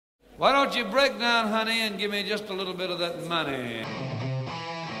Why don't you break down, honey, and give me just a little bit of that money?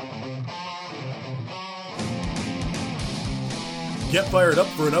 Get fired up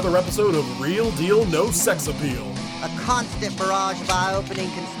for another episode of Real Deal No Sex Appeal. A constant barrage of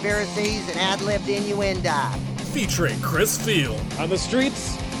eye-opening conspiracies and ad-libbed innuendo. Featuring Chris Field. On the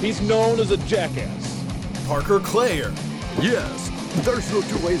streets, he's known as a jackass. Parker Claire. Yes, there's no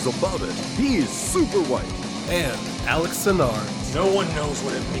two ways about it. He is super white. And Alex Sinar. No one knows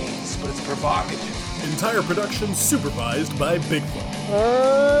what it means, but it's provocative. Entire production supervised by Bigfoot.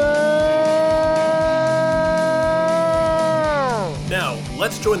 Now,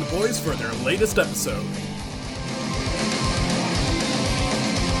 let's join the boys for their latest episode.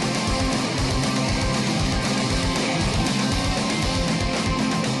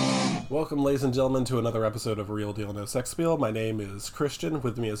 Welcome, ladies and gentlemen, to another episode of Real Deal No Sex Appeal. My name is Christian.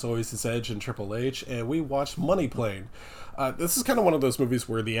 With me, as always, is Edge and Triple H, and we watched Money Plane. This is kind of one of those movies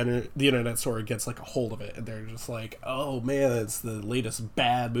where the internet sort of gets like a hold of it, and they're just like, "Oh man, it's the latest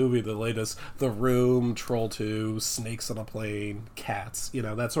bad movie, the latest The Room, Troll 2, Snakes on a Plane, Cats, you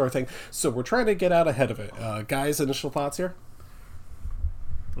know, that sort of thing." So we're trying to get out ahead of it. Guys, initial thoughts here?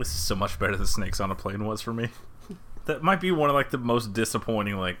 This is so much better than Snakes on a Plane was for me. That might be one of like the most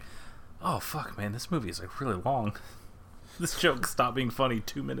disappointing, like, oh fuck man, this movie is like really long. This joke stopped being funny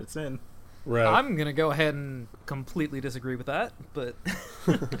 2 minutes in. Right. I'm gonna go ahead and completely disagree with that, but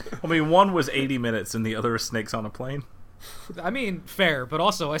I mean, one was 80 minutes and the other is Snakes on a Plane. I mean, fair, but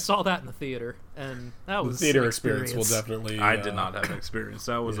also I saw that in the theater, and that was the theater an experience will definitely... I did not have an experience.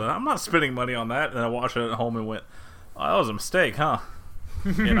 That was I'm not spending money on that. And I watched it at home and went, oh, that was a mistake, huh?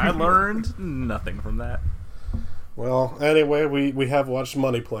 And I learned nothing from that. Well, anyway, we have watched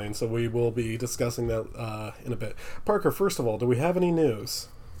Money Plane, so we will be discussing that in a bit. Parker, first of all, do we have any news?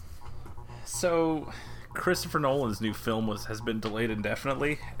 So, Christopher Nolan's new film has been delayed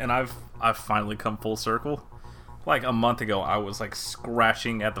indefinitely, and I've finally come full circle. Like a month ago, I was like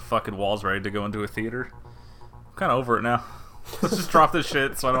scratching at the fucking walls ready to go into a theater. I'm kind of over it now. Let's just drop this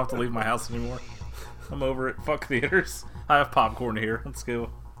shit so I don't have to leave my house anymore. I'm over it. Fuck theaters. I have popcorn here. Let's go.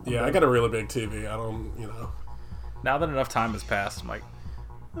 Yeah, I got a really big TV. I don't, you know... Now that enough time has passed, I'm like,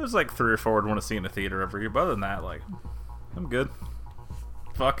 there's like 3 or 4 I'd want to see in a theater every year. But other than that, like, I'm good.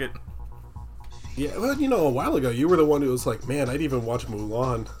 Fuck it. Yeah, well, you know, a while ago, you were the one who was like, man, I'd even watch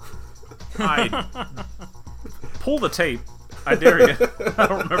Mulan. I pull the tape. I dare you. I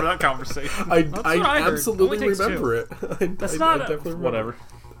don't remember that conversation. I absolutely remember it. That's I not definitely whatever.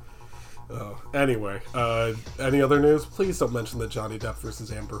 Oh, anyway, any other news? Please don't mention the Johnny Depp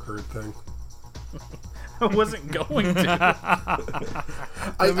versus Amber Heard thing. I wasn't going to.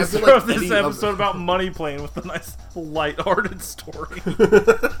 I feel feel like this episode about Money Plane with a nice light-hearted story.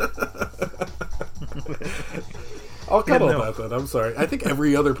 I'll cut all that then. I'm sorry. I think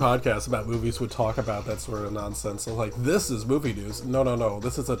every other podcast about movies would talk about that sort of nonsense. So, like, this is movie news. No.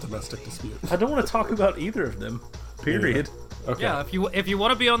 This is a domestic dispute. I don't want to talk about either of them. Period. Yeah. Okay. Yeah, if you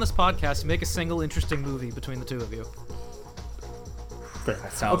want to be on this podcast, make a single interesting movie between the two of you. Fair.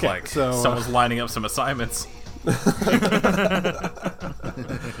 That sounds like someone's lining up some assignments.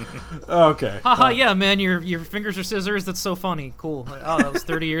 Okay. Haha, yeah, man, your fingers are scissors. That's so funny. Cool. Oh, that was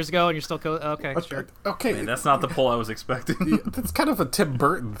 30 years ago, and you're still okay, sure. Okay. Man, that's not the pull I was expecting. That's kind of a Tim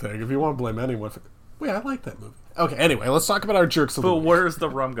Burton thing, if you want to blame anyone. Wait, I like that movie. Okay, anyway, let's talk about our jerks of the week. But where's the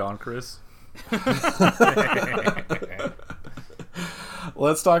rum gone, Chris?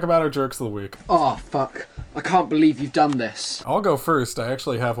 Let's talk about our jerks of the week. Oh, fuck. I can't believe you've done this. I'll go first. I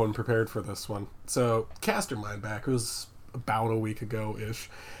actually have one prepared for this one. So, Castermind back. It was about a week ago-ish.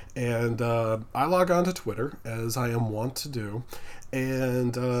 And I log on to Twitter, as I am wont to do.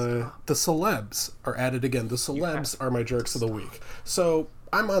 And the celebs are at it again. The celebs are my jerks of the week. So,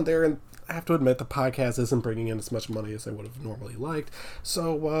 I'm on there, and I have to admit the podcast isn't bringing in as much money as I would have normally liked.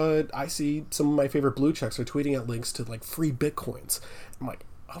 So, I see some of my favorite blue checks are tweeting out links to, like, free Bitcoins. I'm like,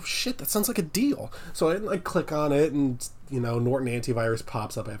 oh shit, that sounds like a deal. So I like click on it, and you know, Norton Antivirus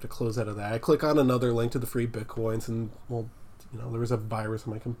pops up. I have to close out of that. I click on another link to the free Bitcoins, and well, you know, there was a virus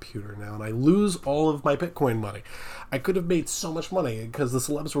on my computer now, and I lose all of my Bitcoin money. I could have made so much money because the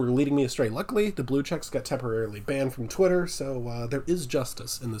celebs were leading me astray. Luckily, the blue checks got temporarily banned from Twitter, so there is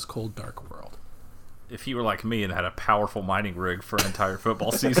justice in this cold, dark world. If you were like me and had a powerful mining rig for an entire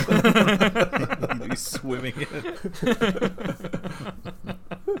football season, you'd be swimming in it.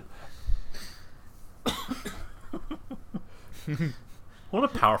 What a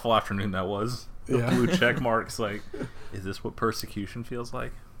powerful afternoon that was. The blue check marks, like, is this what persecution feels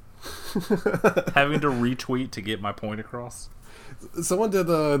like? Having to retweet to get my point across. Someone did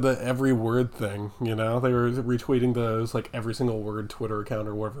the every word thing, you know? They were retweeting those, like, every single word Twitter account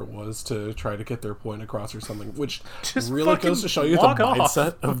or whatever it was to try to get their point across or something, which Just really goes to show you the walk off.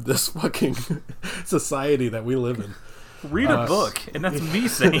 mindset of this fucking society that we live in. Read a book, and that's me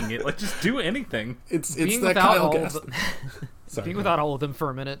saying it. Like, just do anything. It's Being that without Kyle all Gass. of them, Sorry, being go without all of them for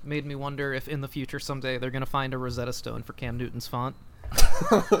a minute made me wonder if in the future someday they're gonna find a Rosetta Stone for Cam Newton's font.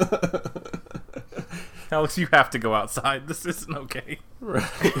 Alex, you have to go outside. This isn't okay.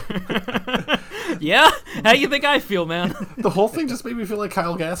 Yeah? How you think I feel, man? The whole thing just made me feel like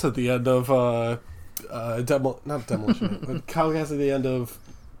Kyle Gass at the end of not Demolition, but Kyle Gass at the end of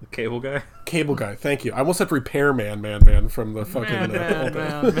The Cable Guy. Cable Guy. Thank you. I almost said Repairman, man from the fucking Man.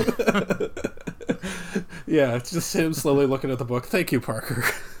 yeah. It's just him slowly looking at the book. Thank you, Parker.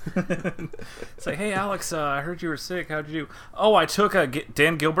 It's like, hey, Alex, I heard you were sick. How'd you do? Oh, I took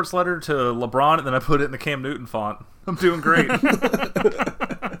Dan Gilbert's letter to LeBron, and then I put it in the Cam Newton font. I'm doing great.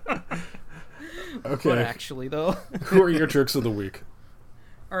 Okay. But actually, though. Who are your jerks of the week?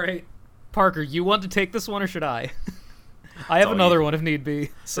 All right, Parker, you want to take this one or should I? I have all another you. one if need be.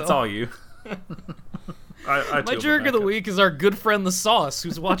 So. It's all you. I My jerk of the week is our good friend The Sauce,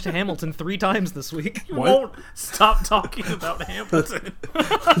 who's watched Hamilton 3 times this week. You won't stop talking about Hamilton.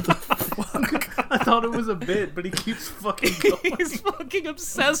 I thought it was a bit, but he keeps fucking going. He's fucking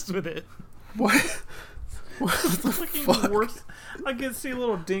obsessed with it. What? What the Fucking fuck? worst. I can see a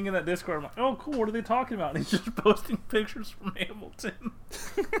little ding in that Discord. I'm like, oh, cool, what are they talking about? And he's just posting pictures from Hamilton.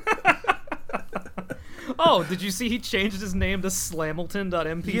 Oh, did you see he changed his name to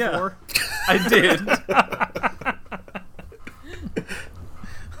Slamilton.mp4? Yeah. I did.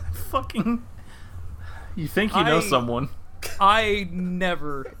 Fucking. You think you know someone. I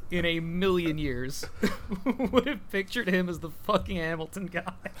never in a million years would have pictured him as the fucking Hamilton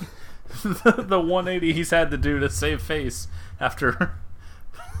guy. The 180 he's had to do to save face after,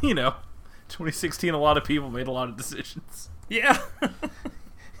 2016, a lot of people made a lot of decisions. Yeah.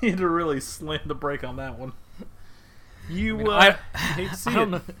 He had to really slam the brake on that one. I hate to see I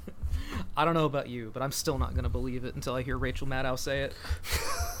don't it. know. I don't know about you, but I'm still not gonna believe it until I hear Rachel Maddow say it.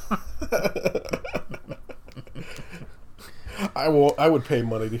 I would pay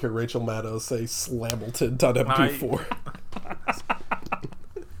money to hear Rachel Maddow say Slamilton.mp4.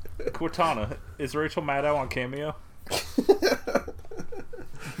 Cortana, is Rachel Maddow on Cameo?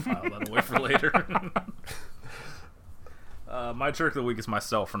 File that away for later. My jerk of the week is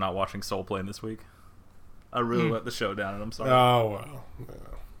myself for not watching Soul Plane this week. I really let the show down, and I'm sorry. Oh, well. Yeah.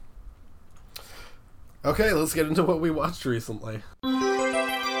 Okay, let's get into what we watched recently.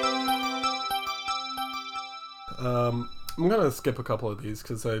 I'm going to skip a couple of these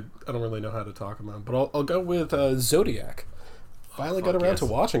because I don't really know how to talk about them. But I'll go with Zodiac. Finally got around to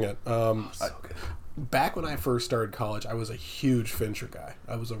watching it. So good. Back when I first started college, I was a huge Fincher guy.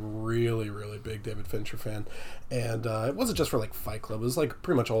 I was a really, really big David Fincher fan. And it wasn't just for, like, Fight Club. It was, like,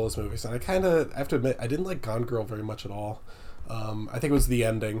 pretty much all his movies. And I have to admit, I didn't like Gone Girl very much at all. I think it was the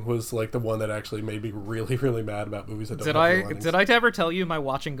ending was, like, the one that actually made me really, really mad about movies that don't have real endings. Did I ever tell you my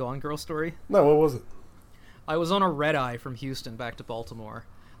watching Gone Girl story? No, what was it? I was on a red eye from Houston back to Baltimore.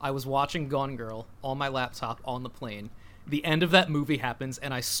 I was watching Gone Girl on my laptop on the plane. The end of that movie happens,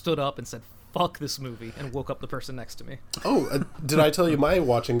 and I stood up and said, fuck this movie, and woke up the person next to me. Oh, did I tell you my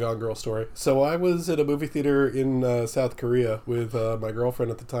watching Gone Girl story? So I was at a movie theater in South Korea with my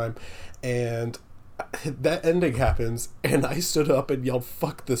girlfriend at the time, and that ending happens, and I stood up and yelled,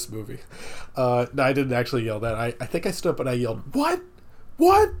 fuck this movie. No, I didn't actually yell that. I think I stood up and I yelled, what?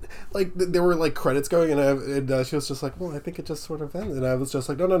 What? Like, there were, like, credits going, and she was just like, well, I think it just sort of ended. And I was just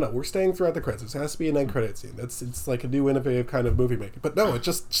like, no, we're staying throughout the credits. There has to be an end credit scene. It's like a new, innovative kind of movie making. But no, it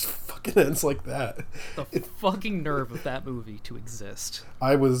just fucking ends like that. The fucking nerve of that movie to exist.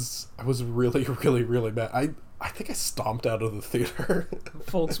 I was really, really, really mad. I think I stomped out of the theater.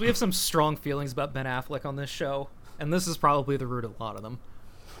 Folks, we have some strong feelings about Ben Affleck on this show, and this is probably the root of a lot of them.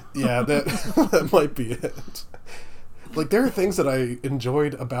 Yeah, that might be it. Like, there are things that I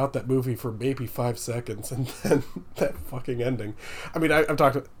enjoyed about that movie for maybe 5 seconds, and then that fucking ending. I mean, I'm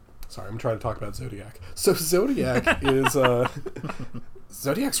trying to talk about Zodiac. So Zodiac is,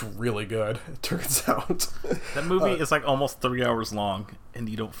 Zodiac's really good, it turns out. That movie is like almost 3 hours long, and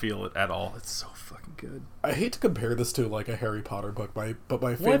you don't feel it at all. It's so fucking good. I hate to compare this to, like, a Harry Potter book, but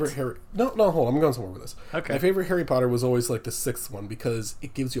my favorite Harry... No, hold on, I'm going somewhere with this. Okay. My favorite Harry Potter was always, like, the 6th one, because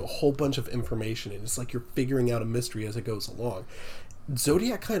it gives you a whole bunch of information, and it's like you're figuring out a mystery as it goes along.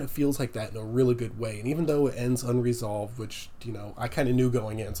 Zodiac kind of feels like that in a really good way, and even though it ends unresolved, which, I kind of knew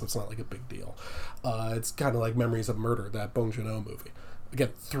going in, so it's not, like, a big deal. It's kind of like Memories of Murder, that Bong Joon-ho movie.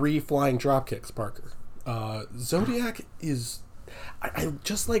 Again, 3 flying dropkicks, Parker. Zodiac is... I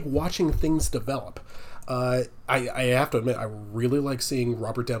just like watching things develop. I have to admit, I really like seeing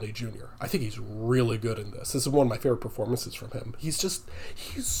Robert Downey Jr. I think he's really good in this. This is one of my favorite performances from him. He's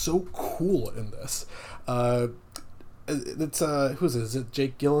so cool in this. It's who is it? Is it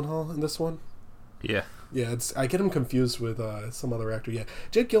Jake Gyllenhaal in this one? Yeah. Yeah, I get him confused with some other actor. Yeah,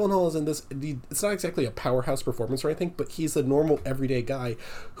 Jake Gyllenhaal is in this. It's not exactly a powerhouse performance or anything, but he's a normal, everyday guy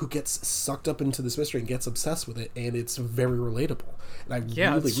who gets sucked up into this mystery and gets obsessed with it, and it's very relatable. And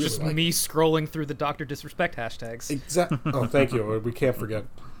I it's just like me scrolling through the Dr. Disrespect hashtags. Exactly. Oh, thank you. We can't forget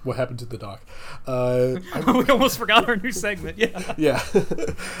what happened to the doc. We almost forgot our new segment. Yeah. Yeah.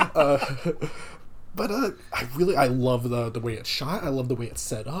 But I love the way it's shot. I love the way it's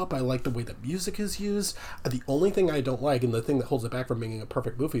set up. I like the way the music is used. The only thing I don't like, and the thing that holds it back from being a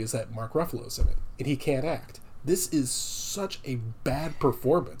perfect movie, is that Mark Ruffalo's in it, and he can't act. This is such a bad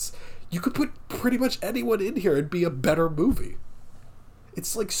performance. You could put pretty much anyone in here and be a better movie.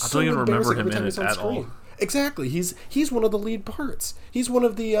 It's like so I don't even remember embarrassing him every time in he's it on at screen. all. Exactly. He's one of the lead parts. He's one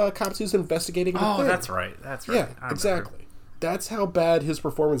of the cops who's investigating the thing. That's right. That's right. Yeah, exactly. That's how bad his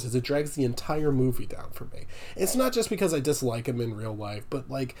performance is. It drags the entire movie down for me. It's not just because I dislike him in real life, but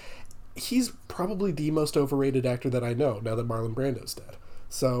like, he's probably the most overrated actor that I know now that Marlon Brando's dead.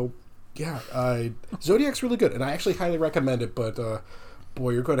 So, yeah, Zodiac's really good, and I actually highly recommend it. But boy,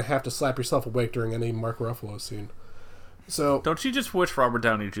 you're going to have to slap yourself awake during any Mark Ruffalo scene. So, don't you just wish Robert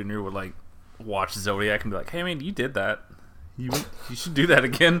Downey Jr. would like watch Zodiac and be like, "Hey, man, you did that. You should do that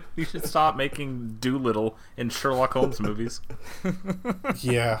again. You should stop making Doolittle in Sherlock Holmes movies."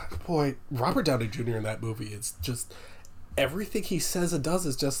 Yeah, boy, Robert Downey Jr. in that movie is just everything he says and does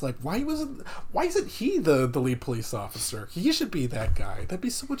is just like, why isn't he the lead police officer? He should be that guy. That'd be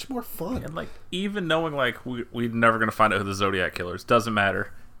so much more fun. And like, even knowing like we're never gonna find out who the Zodiac killer is doesn't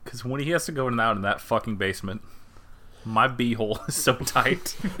matter, because when he has to go in and out in that fucking basement, my beehole is so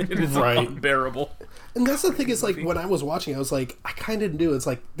tight. It is unbearable. And that's the thing is, like, when I was watching, I was like, I kind of knew it's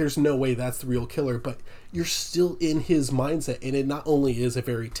like, there's no way that's the real killer, but you're still in his mindset, and it not only is a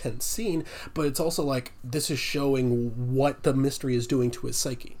very tense scene, but it's also like, this is showing what the mystery is doing to his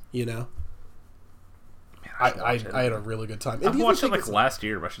psyche, you know? Man, I had a really good time. I've watched it like last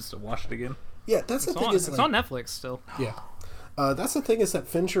year, but I should still watch it again. Yeah, that's the thing is, it's on Netflix still. Yeah. That's the thing is that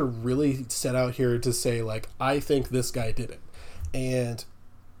Fincher really set out here to say, like, I think this guy did it. And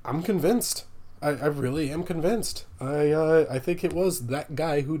I'm convinced. I really am convinced. I think it was that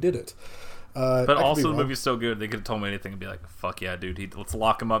guy who did it. But also the movie's so good, they could have told me anything and be like, fuck yeah, dude, let's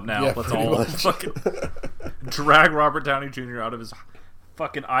lock him up now. Yeah, let's all fucking drag Robert Downey Jr. out of his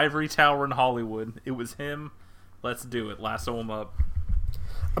fucking ivory tower in Hollywood. It was him. Let's do it. Lasso him up.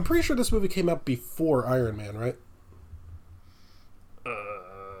 I'm pretty sure this movie came out before Iron Man, right?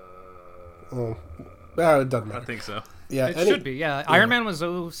 It doesn't matter. I think so. Yeah, it should be. Yeah, Iron Man was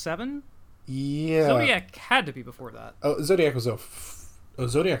 07. Yeah, Zodiac had to be before that. Oh, Zodiac was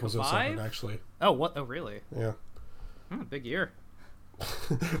Zodiac was 07 actually. Oh, what? Oh, really? Yeah. Big year.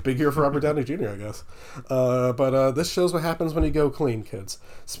 Big year for Robert Downey Jr., I guess. But this shows what happens when you go clean, kids.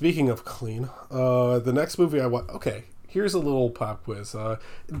 Speaking of clean, the next movie I watch. Okay, here's a little pop quiz.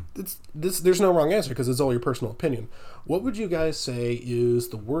 There's no wrong answer because it's all your personal opinion. What would you guys say is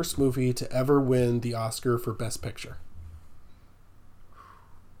the worst movie to ever win the Oscar for Best Picture?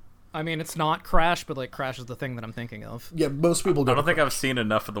 I mean, it's not Crash, but like Crash is the thing that I'm thinking of. Yeah, most people don't. I don't think I've seen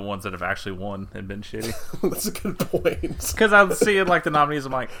enough of the ones that have actually won and been shitty. That's a good point. Because I'm seeing like the nominees,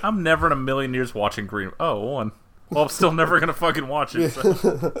 I'm like, I'm never in a million years watching Green. Oh, one. Well, I'm still never gonna fucking watch it. So.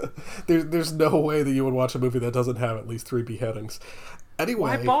 There's no way that you would watch a movie that doesn't have at least 3 beheadings.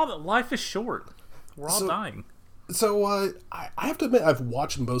 Anyway, why bother? Life is short. We're all dying. So I have to admit, I've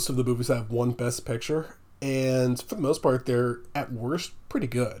watched most of the movies that have won Best Picture, and for the most part, they're at worst pretty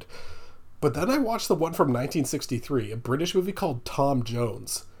good. But then I watched the one from 1963, a British movie called Tom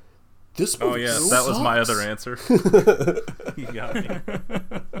Jones. This movie Oh yeah, sucks. that was my other answer. You got me.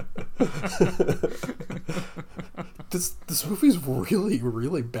 This movie's really,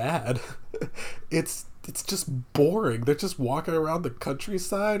 really bad. It's just boring. They're just walking around the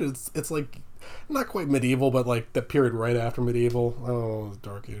countryside. It's like not quite medieval, but like the period right after medieval. I don't know,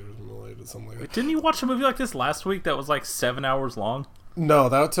 Dark Ages related, something like that. Didn't you watch a movie like this last week that was like 7 hours long? No,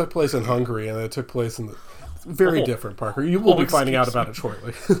 that took place in Hungary, and it took place in the very different, Parker. You will be finding out about it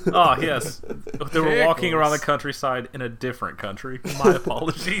shortly. Oh, yes. They were walking around the countryside in a different country. My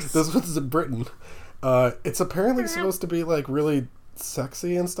apologies. This one's in Britain. It's apparently supposed to be like really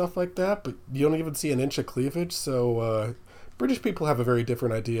sexy and stuff like that, but you don't even see an inch of cleavage, so British people have a very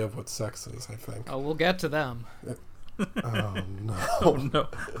different idea of what sex is, I think. Oh, we'll get to them. Oh, no. Oh, no.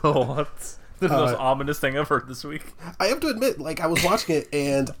 Oh, what? The most ominous thing I've heard this week. I have to admit, like, I was watching it,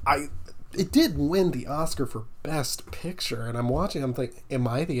 and it did win the Oscar for Best Picture, and I'm watching, I'm thinking, am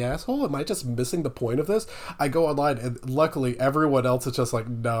I the asshole? Am I just missing the point of this? I go online, and luckily everyone else is just like,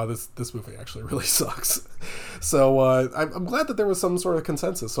 no, this movie actually really sucks. So I'm glad that there was some sort of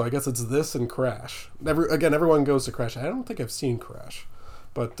consensus. So I guess it's this and Crash. Everyone goes to Crash. I don't think I've seen Crash,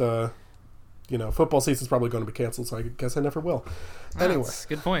 but football season's probably going to be canceled, so I guess I never will. Anyway, That's a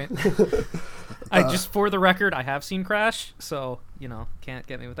good point. Just for the record, I have seen Crash, so can't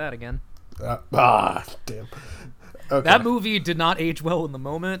get me with that again. Damn. Okay. That movie did not age well in the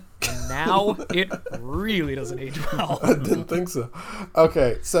moment, and now it really doesn't age well. I didn't think so.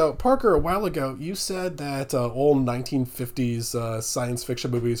 Okay, so Parker, a while ago, you said that old 1950s science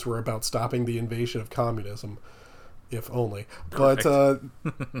fiction movies were about stopping the invasion of communism. If only. But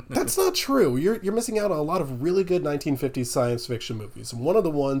that's not true. You're missing out on a lot of really good 1950s science fiction movies. And one of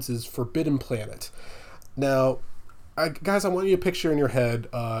the ones is Forbidden Planet. Now, guys, I want you to picture in your head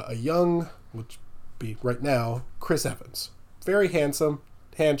a young, which be right now, Chris Evans. Very handsome.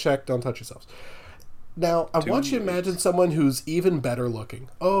 Hand check, don't touch yourselves. Now, I want you to imagine someone who's even better looking.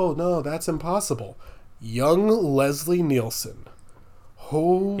 Oh, no, that's impossible. Young Leslie Nielsen.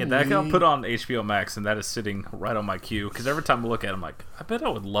 Holy... Yeah, that got put on HBO Max, and that is sitting right on my queue. Because every time I look at it, I'm like, I bet I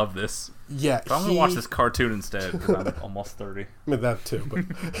would love this. Yeah, but I'm going to watch this cartoon instead, because I'm almost 30. I mean, that too, but...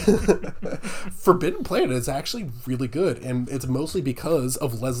 Forbidden Planet is actually really good, and it's mostly because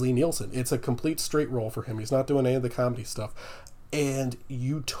of Leslie Nielsen. It's a complete straight role for him. He's not doing any of the comedy stuff. And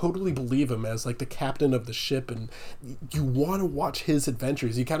you totally believe him as, like, the captain of the ship, and you want to watch his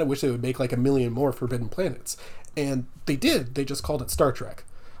adventures. You kind of wish they would make, like, 1 million more Forbidden Planets. And they did. They just called it Star Trek.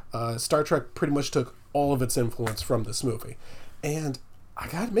 Star Trek pretty much took all of its influence from this movie. And I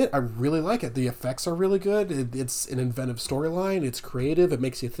gotta admit, I really like it. The effects are really good. It's an inventive storyline. It's creative. It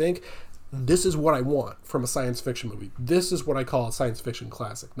makes you think. This is what I want from a science fiction movie. This is what I call a science fiction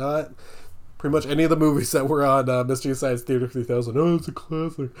classic. Not pretty much any of the movies that were on Mystery Science Theater 3000. Oh, it's a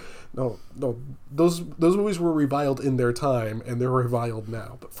classic. No. Those movies were reviled in their time, and they're reviled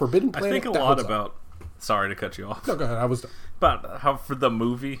now. But Forbidden Planet, I think a lot about... Sorry to cut you off. No, go ahead. I was done. But how for the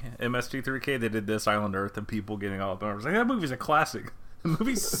movie MST3K, they did this Island Earth and people getting all up. I was like, that movie's a classic. The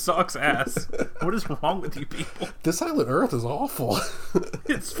movie sucks ass. What is wrong with you people? This Island Earth is awful.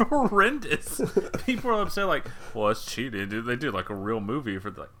 It's horrendous. People are upset like, well, it's cheating. Dude, they did like a real movie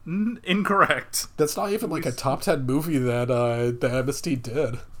for the incorrect. That's not even like a top 10 movie that the MST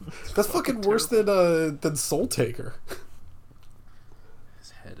did. That's fucking worse than Soul Taker.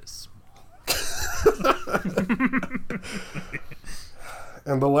 His head is small.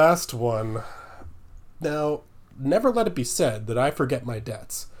 And the last one. Now, never let it be said that I forget my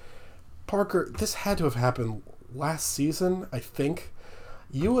debts. Parker, this had to have happened last season, I think.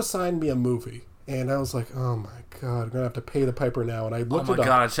 You assigned me a movie, and I was like, oh my god, I'm going to have to pay the piper now. And I looked it up. Oh my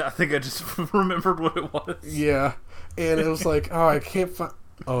god, I think I just remembered what it was. Yeah, and it was like, oh, I can't find...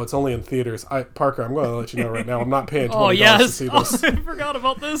 Oh, it's only in theaters. Parker, I'm going to let you know right now. I'm not paying $20 to see this. Oh, I forgot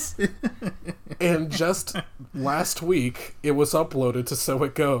about this. And just last week, it was uploaded to So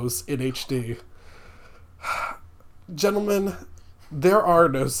It Goes in HD. Gentlemen, there are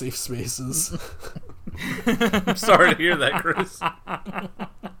no safe spaces. I'm sorry to hear that, Chris.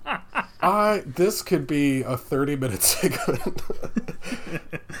 This could be a 30-minute segment.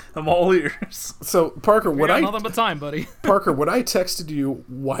 I'm all ears. So, Parker, nothing but time, buddy. Parker, when I texted you,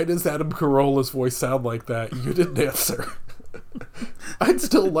 why does Adam Carolla's voice sound like that? You didn't answer. I'd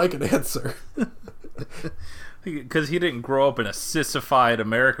still like an answer. Because he didn't grow up in a sissified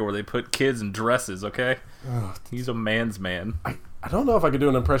America where they put kids in dresses, okay? He's a man's man. I don't know if I could do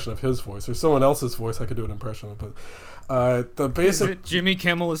an impression of his voice or someone else's voice I could do an impression of, but the basic... Jimmy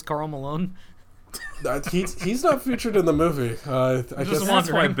Kimmel is Karl Malone? He's not featured in the movie. I guess that's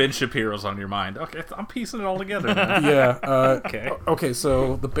why Ben Shapiro's on your mind. Okay, I'm piecing it all together now. Yeah. Okay,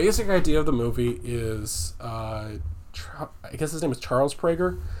 so the basic idea of the movie is... I guess his name is Charles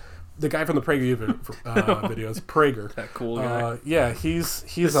Prager. The guy from the Prager videos, Prager. That cool guy. Yeah, he's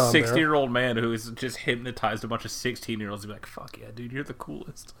this on 60-year-old man who has just hypnotized a bunch of 16-year-olds. Be like, fuck yeah, dude, you're the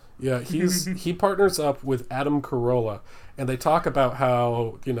coolest. Yeah, he partners up with Adam Carolla, and they talk about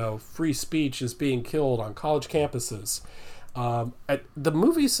how free speech is being killed on college campuses. The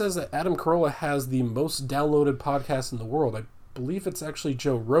movie says that Adam Carolla has the most downloaded podcast in the world. I believe it's actually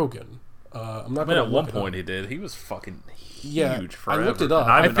Joe Rogan. I'm not. At one point he did. He was fucking huge forever. I looked it up.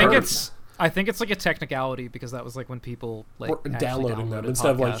 I think it's like a technicality because that was like when people like downloading them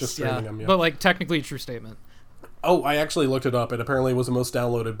instead of like just streaming them. Yeah. But like technically a true statement. Oh, I actually looked it up. It apparently was the most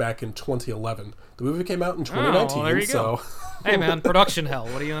downloaded back in 2011. The movie came out in 2019. Oh, there you so. go. Hey, man, production hell.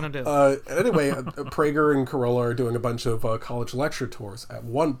 What are you going to do? Anyway, Prager and Carolla are doing a bunch of college lecture tours. At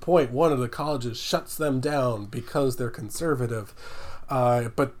one point, one of the colleges shuts them down because they're conservative.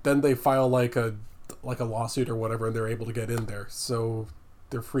 But then they file like a lawsuit or whatever, and they're able to get in there. So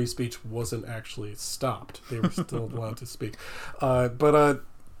their free speech wasn't actually stopped. They were still allowed to speak. But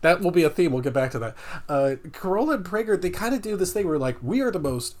that will be a theme. We'll get back to that. Carolla and Prager, they kind of do this thing where, like, we are the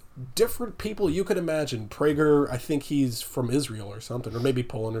most different people you could imagine. Prager, I think he's from Israel or something, or maybe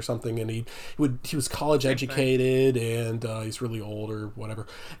Poland or something, and he was college educated, and he's really old or whatever.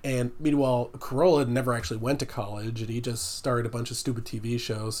 And meanwhile, Carolla never actually went to college, and he just started a bunch of stupid TV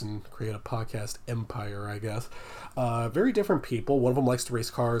shows and created a podcast empire, I guess. Very different people. One of them likes to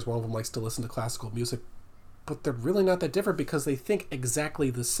race cars. One of them likes to listen to classical music. But they're really not that different because they think exactly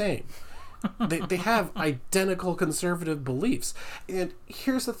the same. They have identical conservative beliefs. And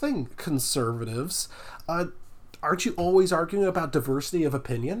here's the thing, conservatives, aren't you always arguing about diversity of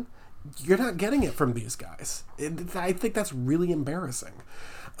opinion? You're not getting it from these guys. I think that's really embarrassing.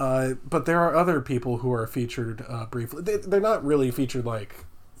 But there are other people who are featured briefly. They're not really featured, like,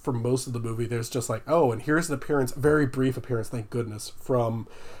 for most of the movie. There's just like, oh, and here's an appearance, very brief appearance, thank goodness, from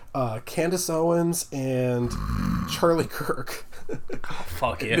Candace Owens and Charlie Kirk. Oh,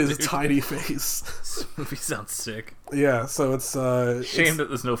 fuck yeah, his dude. tiny face. This movie sounds sick. Yeah, so it's Shame that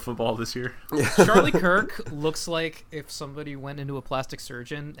there's no football this year. Charlie Kirk looks like if somebody went into a plastic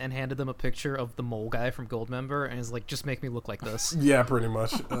surgeon and handed them a picture of the mole guy from Goldmember and is like, just make me look like this. Yeah, pretty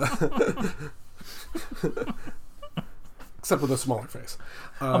much. Except with a smaller face.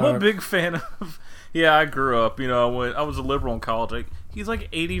 I'm a big fan of... Yeah, I grew up, when I was a liberal in college. Like, he's like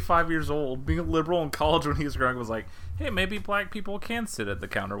 85 years old. Being a liberal in college when he was growing up was like, hey, maybe black people can sit at the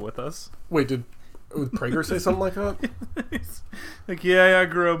counter with us. Wait, did Prager say something like that? Like, yeah, I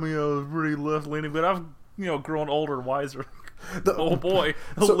grew up, pretty left-leaning, but I've, grown older and wiser. Oh boy,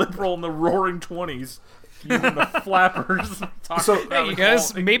 a liberal in the roaring 20s. You and the flappers. Hey, you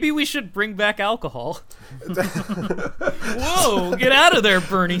guys, maybe we should bring back alcohol. Whoa, get out of there,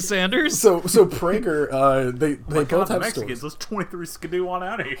 Bernie Sanders. So Prager, they both have Mexicans, stories. those 23 skidoo on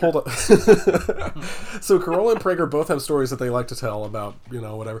out of here. Hold on. So Carolla and Prager both have stories that they like to tell about,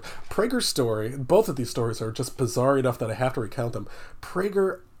 whatever. Prager's story, both of these stories are just bizarre enough that I have to recount them.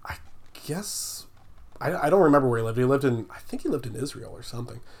 Prager, I guess... I don't remember where he lived. I think he lived in Israel or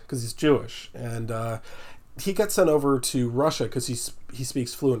something, because he's Jewish. And he got sent over to Russia because he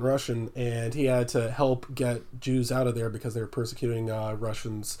speaks fluent Russian, and he had to help get Jews out of there because they were persecuting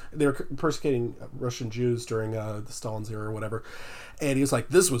Russians. They were persecuting Russian Jews during the Stalin's era or whatever. And he was like,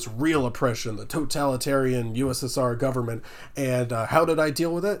 this was real oppression, the totalitarian USSR government. And how did I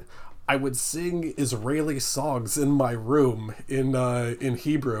deal with it? I would sing Israeli songs in my room in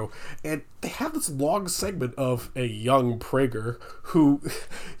Hebrew, and they have this long segment of a young Prager who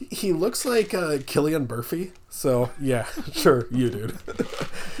he looks like Cillian Murphy. So yeah, sure, you dude,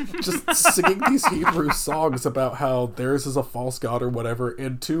 just singing these Hebrew songs about how theirs is a false god or whatever,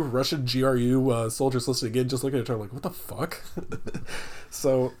 and two Russian GRU soldiers listening in, just looking at each other like, what the fuck?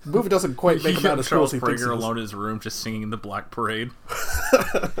 So the movie doesn't quite make him out as cool as he thinks. Prager alone in his room, just singing the Black Parade.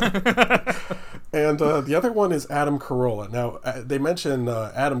 And the other one is Adam Carolla. Now, they mention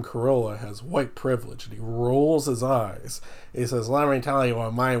Adam Carolla has white privilege, and he rolls his eyes. He says, let me tell you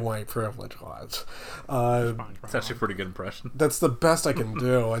what my white privilege was. It's actually a pretty good impression. That's the best I can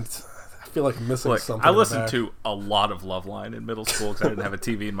do. And I feel like I'm missing something. I listened to a lot of Loveline in middle school because I didn't have a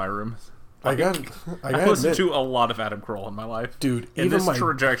TV in my room. I listened to a lot of Adam Carolla in my life. Dude, and this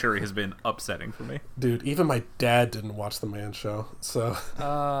trajectory has been upsetting for me. Dude, even my dad didn't watch The Man Show, so...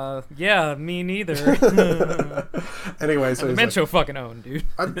 yeah, me neither. Anyway, so The Man Show fucking owned, dude.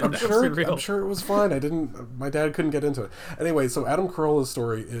 I'm sure it was fine. My dad couldn't get into it. Anyway, so Adam Carolla's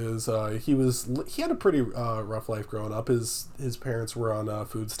story is, he had a pretty rough life growing up. His parents were on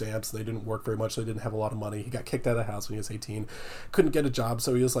food stamps. They didn't work very much. They didn't have a lot of money. He got kicked out of the house when he was 18. Couldn't get a job,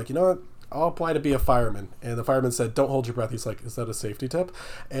 so he was like, you know what? I'll apply to be a fireman. And the fireman said, don't hold your breath. He's like, is that a safety tip?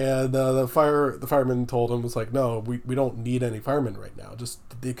 And the fireman told him, was like, no, we don't need any firemen right now. Just,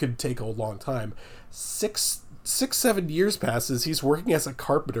 it could take a long time. 7 years passes. He's working as a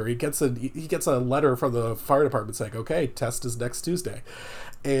carpenter. He gets a letter from the fire department saying, okay, test is next Tuesday.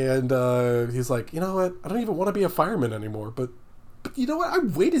 And he's like, you know what? I don't even want to be a fireman anymore. But But you know what? I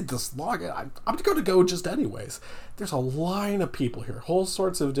waited this long. I'm going to go just anyways. There's a line of people here, whole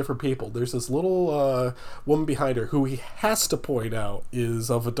sorts of different people. There's this little woman behind her who he has to point out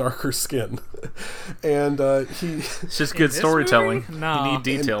is of a darker skin, and It's just good storytelling. No. You need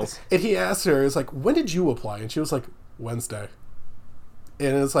details. and he asked her, "It's like, when did you apply?" And she was like, "Wednesday."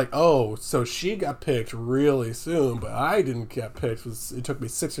 And it's like, oh, so she got picked really soon, but I didn't get picked. It took me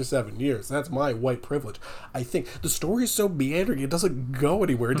 6 or 7 years. That's my white privilege. I think the story is so meandering, it doesn't go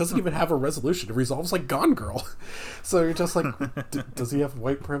anywhere. It doesn't even have a resolution. It resolves like Gone Girl. So you're just like, does he have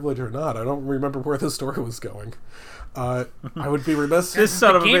white privilege or not? I don't remember where the story was going. I would be remiss. This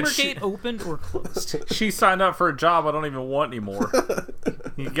son of a bitch. Gamergate opened or closed? She signed up for a job I don't even want anymore.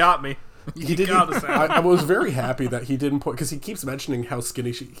 You got me. He didn't. I was very happy that he didn't point, because he keeps mentioning how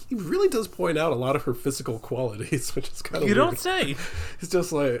skinny she. He really does point out a lot of her physical qualities, which is kind of. You weird. don't say. It's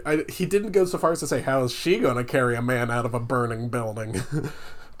just like he didn't go so far as to say how is she going to carry a man out of a burning building.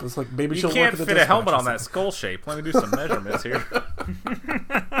 But it's like maybe You she'll can't work at the fit a helmet dispatch on that skull shape. Let me do some measurements here.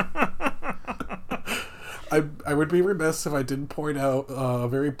 I would be remiss if I didn't point out a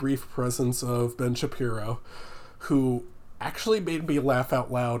very brief presence of Ben Shapiro, who actually made me laugh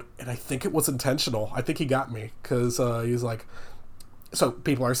out loud, and I think it was intentional. I think he got me, because he's like, so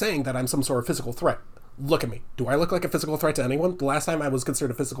people are saying that I'm some sort of physical threat. Look at me. Do I look like a physical threat to anyone? The last time I was considered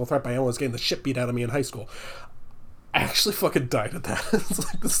a physical threat by anyone was getting the shit beat out of me in high school. I actually fucking died at that. It's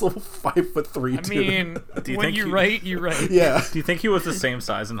like this little 5'3" dude. I mean, when you're right, you're right. Yeah. Do you think he was the same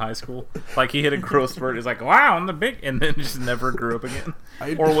size in high school? Like he hit a growth spurt, he's like, wow, I'm the big, and then just never grew up again?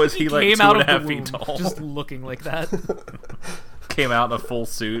 Or was he like Came out of 2.5 the feet womb tall? just looking like that. Came out in a full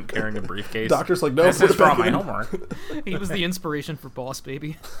suit, carrying a briefcase. Doctor's like, no, this put is it back from my in. homework. He was the inspiration for Boss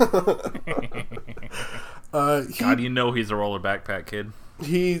Baby. God, you know he's a roller backpack kid.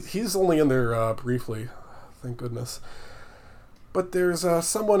 He's only in there briefly, thank goodness. But there's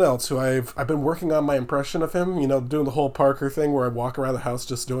someone else who I've been working on my impression of him. You know, doing the whole Parker thing where I walk around the house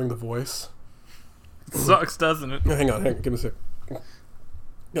just doing the voice. It sucks, doesn't it? Hang on, give me a sec.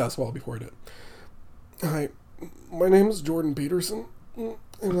 Yeah, swallow before I do it. Hi, my name is Jordan Peterson, and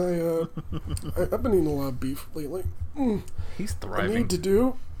I've been eating a lot of beef lately. He's I thriving. need to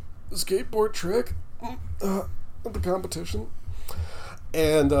do a skateboard trick at the competition.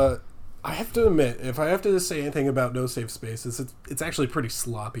 And I have to admit, if I have to say anything about No Safe Spaces, it's actually pretty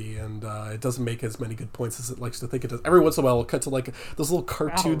sloppy, and it doesn't make as many good points as it likes to think it does. Every once in a while, it'll cut to like this little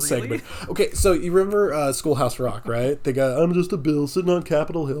cartoon segment. Okay, so you remember Schoolhouse Rock, right? They got, I'm just a bill sitting on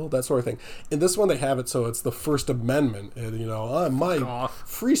Capitol Hill, that sort of thing. In this one, they have it so it's the First Amendment, and you know, my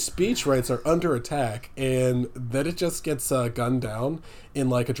free speech rights are under attack, and then it just gets gunned down in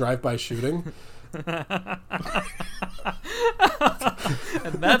like a drive-by shooting.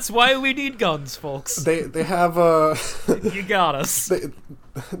 And that's why we need guns, folks. They have You got us.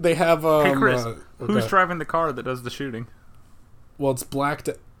 they have Hey Chris, okay. who's driving the car that does the shooting? Well, it's blacked.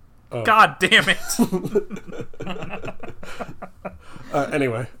 God damn it!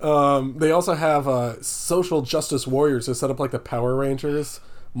 Anyway, they also have social justice warriors who set up like the Power Rangers.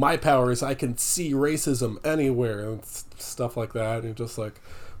 My power is I can see racism anywhere and stuff like that. And you're just like,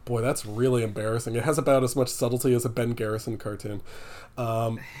 boy, that's really embarrassing. It has about as much subtlety as a Ben Garrison cartoon.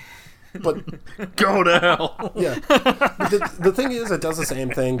 But Go to hell. yeah, the thing is, it does the same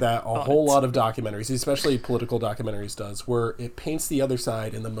thing that a whole lot of documentaries, especially political documentaries, does, where it paints the other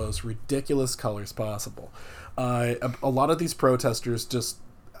side in the most ridiculous colors possible. A lot of these protesters just,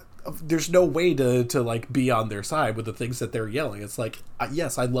 there's no way to like be on their side with the things that they're yelling. It's like,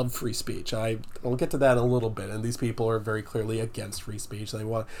 yes, I love free speech. I'll get to that in a little bit. And these people are very clearly against free speech. They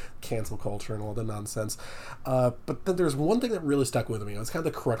want cancel culture and all the nonsense. But then there's one thing that really stuck with me. It was kind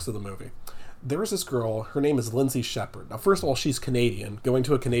of the crux of the movie. There was this girl, her name is Lindsay Shepard. Now, first of all, she's Canadian, going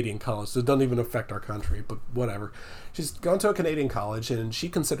to a Canadian college, so it doesn't even affect our country, but whatever. She's gone to a Canadian college, and she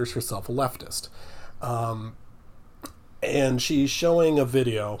considers herself a leftist. And she's showing a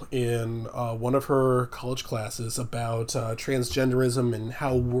video in one of her college classes about transgenderism and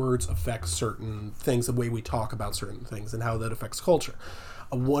how words affect certain things, the way we talk about certain things, and how that affects culture.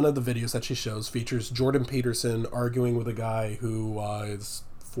 One of the videos that she shows features Jordan Peterson arguing with a guy who is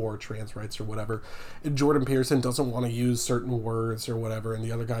for trans rights or whatever. And Jordan Peterson doesn't want to use certain words or whatever, and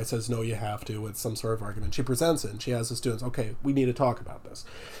the other guy says, no, you have to. It's some sort of argument. She presents it, and she has the students, okay, we need to talk about this.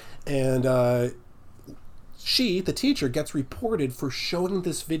 And she, the teacher, gets reported for showing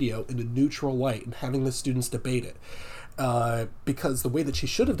this video in a neutral light and having the students debate it. Because the way that she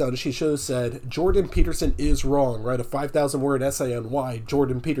should have done it, she should have said, Jordan Peterson is wrong. Write a 5,000-word essay on why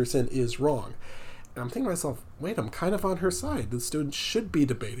Jordan Peterson is wrong. And I'm thinking to myself, wait, I'm kind of on her side. The students should be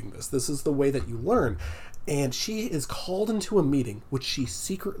debating this. This is the way that you learn. And she is called into a meeting, which she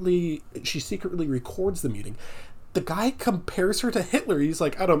secretly records the meeting. The guy compares her to Hitler. He's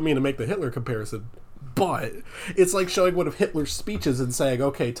like, I don't mean to make the Hitler comparison, but it's like showing one of Hitler's speeches and saying,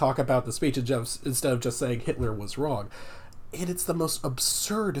 okay, talk about the speech, instead of just saying Hitler was wrong. And it's the most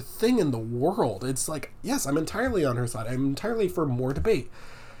absurd thing in the world. It's like, yes, I'm entirely on her side. I'm entirely for more debate.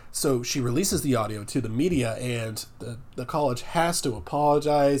 So she releases the audio to the media, and the college has to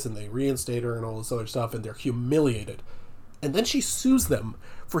apologize, and they reinstate her and all this other stuff, and they're humiliated. And then she sues them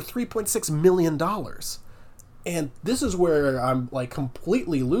for $3.6 million. And this is where I'm, like,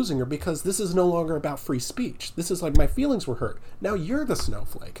 completely losing her, because this is no longer about free speech. This is like, my feelings were hurt. Now you're the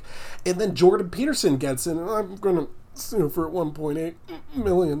snowflake. And then Jordan Peterson gets in, and I'm going to sue for $1.8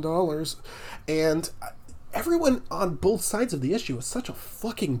 million. And everyone on both sides of the issue is such a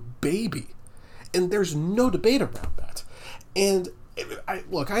fucking baby. And there's no debate around that. And I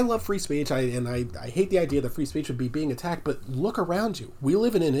love free speech, I hate the idea that free speech would be being attacked, but look around you. We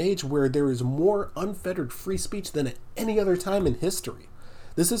live in an age where there is more unfettered free speech than at any other time in history.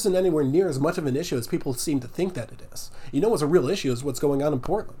 This isn't anywhere near as much of an issue as people seem to think that it is. You know what's a real issue is what's going on in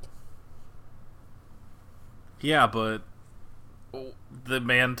Portland. Yeah, but the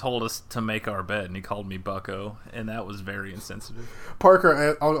man told us to make our bed, and he called me bucko, and that was very insensitive.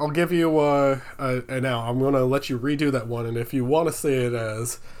 Parker, I'll give you now. I'm going to let you redo that one, and if you want to say it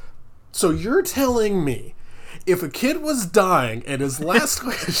as... So you're telling me, if a kid was dying and his last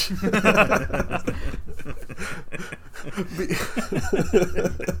wish...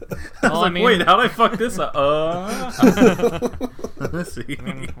 Wait, how'd I fuck this up? Let's see.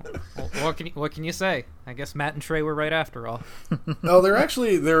 What can you say? I guess Matt and Trey were right after all. Oh, there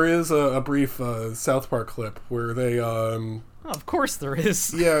is a brief South Park clip where they of course there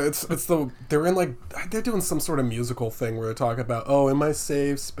is. Yeah, they're doing some sort of musical thing where they talk about, in my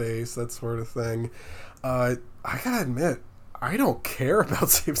safe space, that sort of thing. I gotta admit, I don't care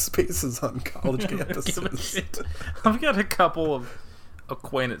about safe spaces on college campuses. I've got a couple of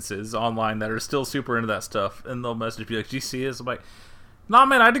acquaintances online that are still super into that stuff, and they'll message me like, "Do you see this?" I'm like, "Nah,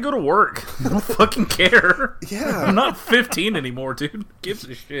 man, I had to go to work. I don't fucking care. Yeah, I'm not 15 anymore, dude. Gives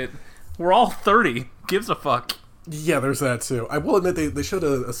a shit. We're all 30. Gives a fuck." Yeah, there's that too. I will admit they showed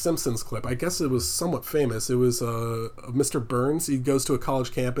a Simpsons clip. I guess it was somewhat famous. It was Mr. Burns. He goes to a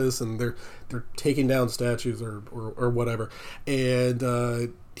college campus and they're taking down statues or whatever.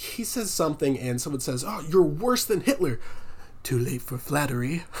 And he says something and someone says, "Oh, you're worse than Hitler." Too late for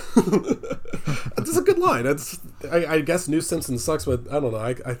flattery. That's a good line. I guess New Simpsons sucks, but I don't know.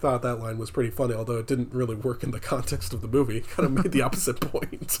 I thought that line was pretty funny, although it didn't really work in the context of the movie. It kind of made the opposite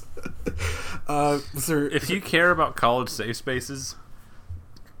point. If you care about college safe spaces,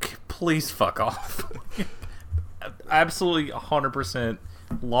 please fuck off. Absolutely 100%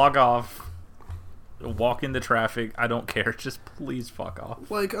 log off. Walk into traffic. I don't care. Just please fuck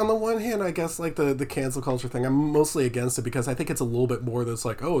off. Like, on the one hand, I guess, like, the cancel culture thing, I'm mostly against it because I think it's a little bit more that's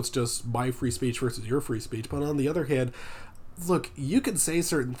like, it's just my free speech versus your free speech. But on the other hand, look, you can say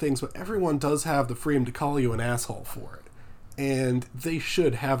certain things, but everyone does have the freedom to call you an asshole for it. And they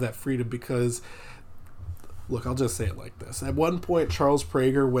should have that freedom because... Look, I'll just say it like this. At one point, Charles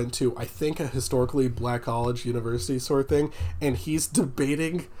Prager went to, I think, a historically black college university sort of thing, and he's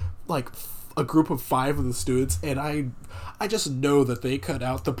debating, like, a group of 5 of the students, and I just know that they cut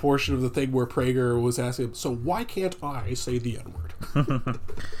out the portion of the thing where Prager was asking him, so why can't I say the N-word?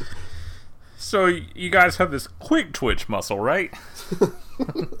 So you guys have this quick twitch muscle, right?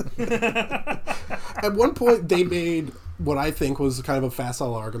 At one point, they made what I think was kind of a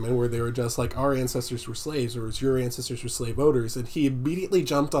facile argument where they were just like, our ancestors were slaves, or your ancestors were slave owners, and he immediately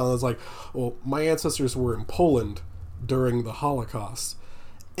jumped on and was like, well, my ancestors were in Poland during the Holocaust.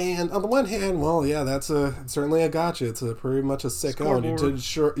 And on the one hand, well, yeah, that's certainly a gotcha. It's pretty much a sick own.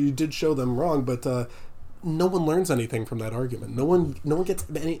 You did show them wrong, but no one learns anything from that argument. No one gets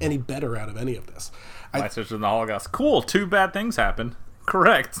any better out of any of this. My sister in the Holocaust. Cool. 2 bad things happened.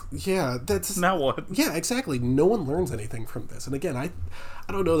 Correct. Yeah, that's now what? Yeah, exactly. No one learns anything from this. And again, I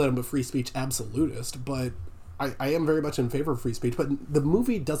don't know that I'm a free speech absolutist, but I am very much in favor of free speech. But the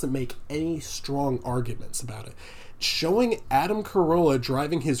movie doesn't make any strong arguments about it. Showing Adam Carolla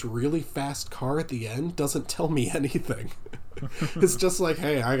driving his really fast car at the end doesn't tell me anything. It's just like,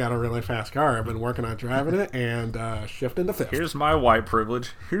 hey, I got a really fast car. I've been working on driving it and shifting to fifth. Here's my white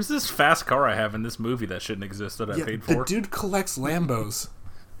privilege. Here's this fast car I have in this movie that shouldn't exist that I paid for. The dude collects Lambos.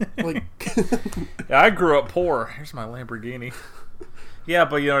 Like, yeah, I grew up poor. Here's my Lamborghini. Yeah,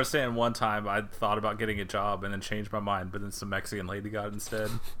 but you understand, one time I thought about getting a job and then changed my mind, but then some Mexican lady got it instead.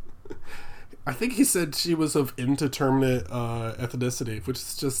 I think he said she was of indeterminate ethnicity, which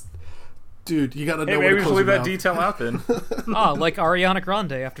is just, dude, you gotta know Hey, where maybe to we close should leave your that mouth. detail out then. Like Ariana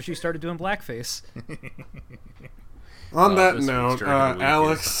Grande after she started doing blackface. On that this note, week's Jerk of the Week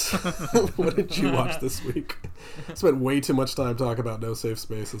Alex, what did you watch this week? Spent way too much time talking about No Safe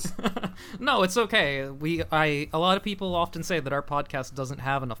Spaces. No, it's okay. A lot of people often say that our podcast doesn't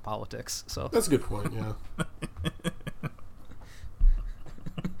have enough politics. So That's a good point, yeah.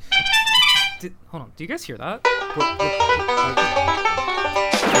 hold on. Do you guys hear that?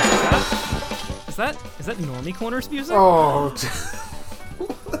 Is that Normie Corners music? Oh,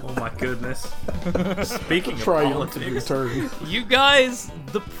 Oh my goodness. Speaking of triumphant politics, return. You guys,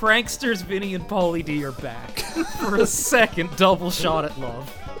 the pranksters Vinny and Pauly D are back for a second double shot at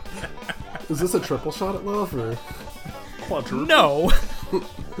love. Is this a triple shot at love, or? No.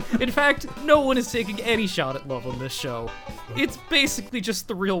 In fact, no one is taking any shot at love on this show. It's basically just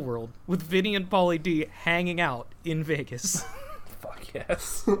the real world, with Vinny and Pauly D hanging out in Vegas. fuck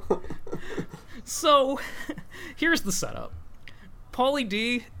yes. So, here's the setup. Pauly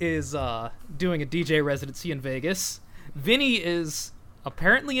D is doing a DJ residency in Vegas. Vinny is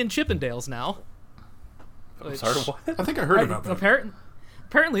apparently in Chippendales now. I'm sorry, what? I think I heard about that.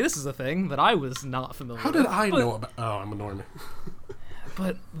 Apparently this is a thing that I was not familiar How with. did I know about? Oh, I'm a normie.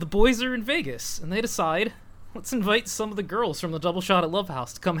 But the boys are in Vegas, and they decide, let's invite some of the girls from the Double Shot at Love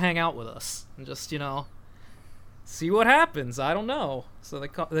House to come hang out with us. And just, see what happens. I don't know. So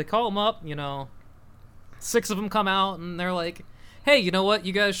they call them up, 6 of them come out, and they're like, hey, you know what?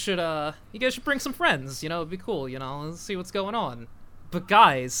 You guys should bring some friends. It'd be cool. Let's see what's going on. But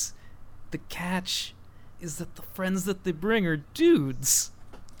guys, the catch is that the friends that they bring are dudes.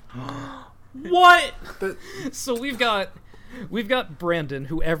 What? So we've got Brandon,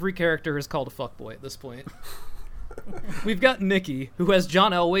 who every character is called a fuckboy at this point. We've got Nikki, who has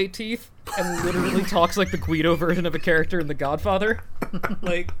John Elway teeth and literally talks like the Guido version of a character in The Godfather.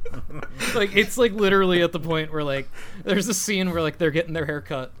 Like it's like literally at the point where like there's a scene where like they're getting their hair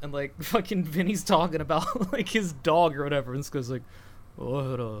cut and like fucking Vinny's talking about like his dog or whatever, and this guy's like, oh,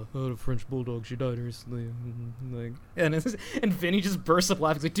 I had a French bulldog. She died recently. Like, and Vinny just bursts up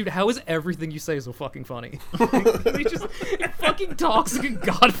laughing. He's like, dude, how is everything you say so fucking funny? Like, he fucking talks like a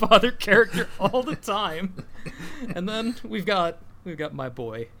Godfather character all the time. And then we've got my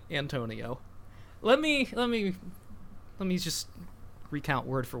boy Antonio. Let me just recount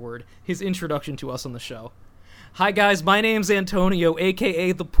word for word his introduction to us on the show. Hi guys, my name's Antonio,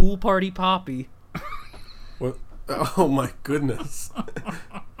 aka the Pool Party Poppy. What? Oh my goodness.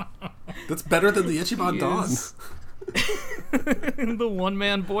 That's better than the Ichiban Don. The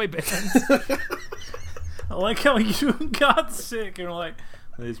one-man boy band. I like how you got sick and were like,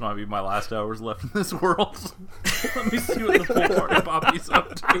 these might be my last hours left in this world. Let me see what the Pool Party Poppy's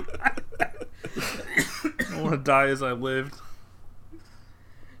up to. I want to die as I lived.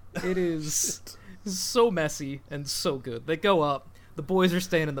 It is so messy and so good. They go up. The boys are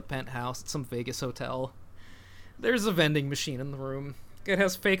staying in the penthouse at some Vegas hotel. There's a vending machine in the room. It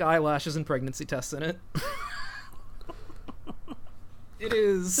has fake eyelashes and pregnancy tests in it. It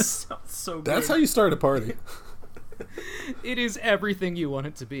is... Sounds so good. That's how you start a party. It is everything you want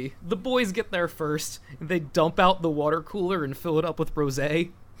it to be. The boys get there first. They dump out the water cooler and fill it up with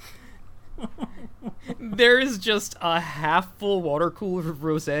rosé. There is just a half-full water cooler of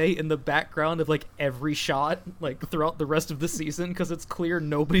rosé in the background of, like, every shot, like, throughout the rest of the season, because it's clear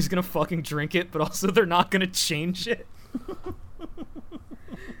nobody's gonna fucking drink it, but also they're not gonna change it.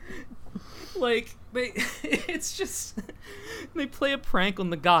 Like, it's just... They play a prank on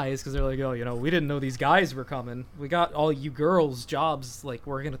the guys, because they're like, oh, we didn't know these guys were coming. We got all you girls jobs, like,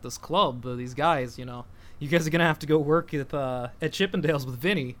 working at this club, but these guys, you guys are gonna have to go work at Chippendales with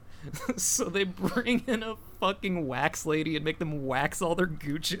Vinny. So they bring in a fucking wax lady and make them wax all their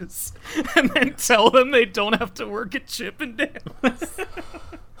gooches and then tell them they don't have to work at Chippendales.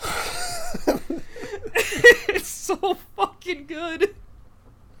 It's so fucking good.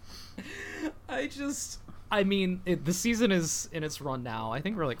 The season is in its run now. I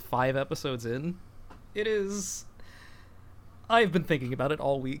think we're like 5 episodes in. It is... I've been thinking about it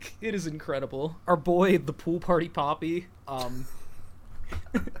all week. It is incredible. Our boy, the Pool Party Poppy,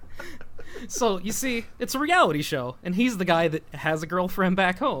 so, you see, it's a reality show, and he's the guy that has a girlfriend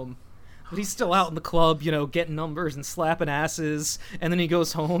back home. But he's still out in the club, getting numbers and slapping asses, and then he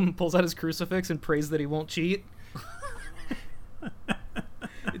goes home, pulls out his crucifix, and prays that he won't cheat.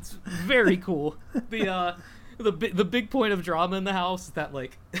 It's very cool. The big point of drama in the house is that,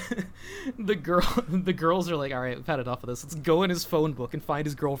 like, the girls are like, all right, we've had enough of this. Let's go in his phone book and find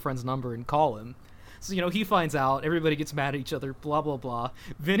his girlfriend's number and call him. So, he finds out, everybody gets mad at each other, blah, blah, blah.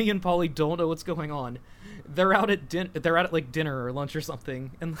 Vinny and Polly don't know what's going on. They're out at dinner or lunch or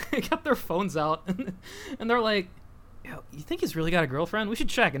something, and they got their phones out, and they're like, "Yo, you think he's really got a girlfriend? We should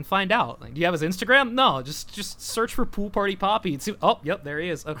check and find out. Like, do you have his Instagram? No, just search for Pool Party Poppy and see. Oh, yep, there he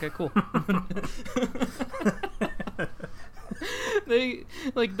is. Okay, cool."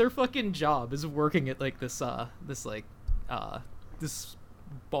 Their fucking job is working at like this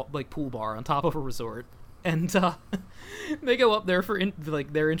pool bar on top of a resort, and they go up there for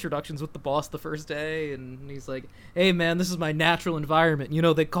their introductions with the boss the first day, and he's like, "Hey man, this is my natural environment.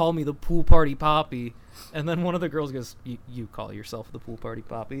 They call me the Pool Party Poppy." And then one of the girls goes, "You call yourself the Pool Party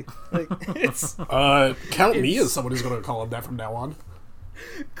Poppy?" Like, it's count me as someone who's going to call him that from now on.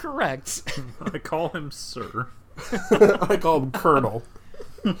 Correct. I call him Sir. I call him Colonel.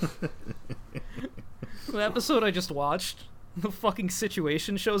 The episode I just watched, the fucking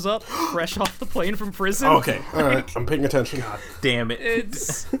Situation shows up fresh off the plane from prison. Okay, all right, I'm paying attention. God damn it!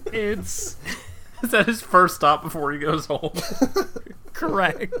 It's Is that his first stop before he goes home?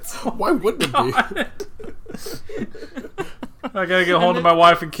 correct. Why wouldn't it be? I gotta get home to my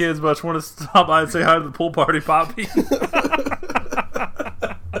wife and kids, but I just want to stop by and say hi to the Pool Party Poppy.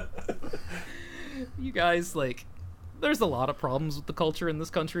 You guys, there's a lot of problems with the culture in this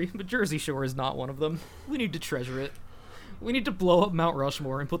country, but Jersey Shore is not one of them. We need to treasure it. We need to blow up Mount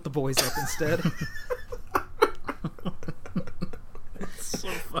Rushmore and put the boys up instead. It's so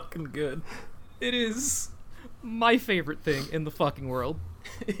fucking good. It is my favorite thing in the fucking world.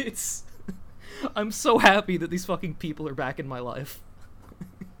 I'm so happy that these fucking people are back in my life.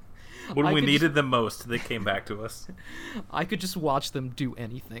 When we needed them most, they came back to us. I could just watch them do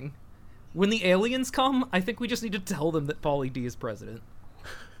anything. When the aliens come, I think we just need to tell them that Pauly D is president.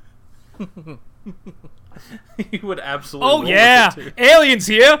 He would absolutely. Oh yeah, aliens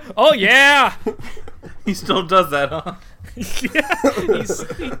here. Oh yeah. He still does that, huh? Yeah,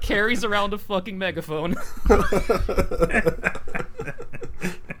 he carries around a fucking megaphone.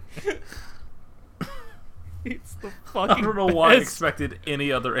 It's the fucking I don't know why I best. expected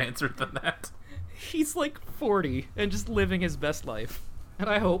any other answer than that. He's like 40 and just living his best life. And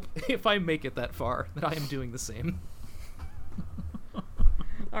I hope, if I make it that far, that I am doing the same.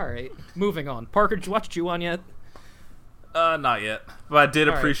 Alright, moving on. Parker, did you watch Ju-On yet? Not yet. But I did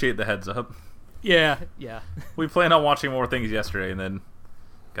appreciate the heads up. Yeah. We planned on watching more things yesterday and then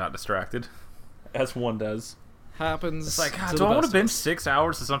got distracted. As one does. Happens. It's like, God, to do the I want best to of binge us. 6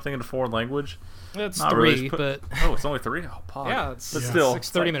 hours of something in a foreign language? It's Not 3, really. but... Oh, it's only 3? Oh, pog. Yeah, it's still,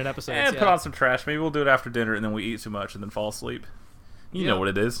 6 30-minute episodes. And yeah. put on some trash. Maybe we'll do it after dinner and then we eat too much and then fall asleep. You know what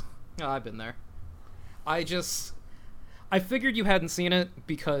it is. Oh, I've been there. I figured you hadn't seen it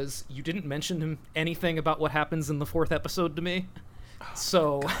because you didn't mention anything about what happens in the 4th episode to me.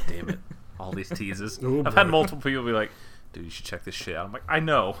 So... God damn it. All these teases. Oh, I've had multiple people be like, dude, you should check this shit out. I'm like, I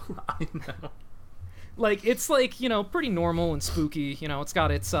know. I know. It's pretty normal and spooky. It's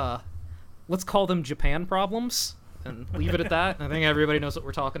got its, let's call them Japan problems, and leave it at that. I think everybody knows what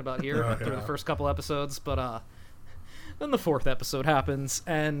we're talking about here through the first couple episodes, but, then the 4th episode happens,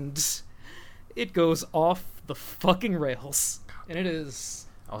 and it goes off the fucking rails. And it is...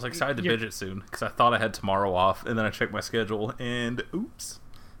 I was excited to binge it soon, because I thought I had tomorrow off, and then I checked my schedule, and oops.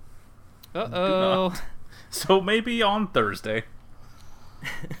 Uh-oh. So maybe on Thursday.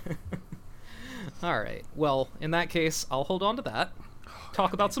 Alright, well, in that case, I'll hold on to that.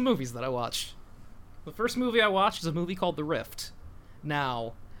 Talk about some movies that I watched. The first movie I watched is a movie called The Rift.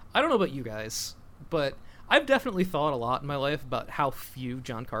 Now, I don't know about you guys, but I've definitely thought a lot in my life about how few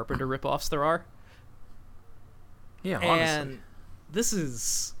John Carpenter ripoffs there are. Yeah, honestly. And this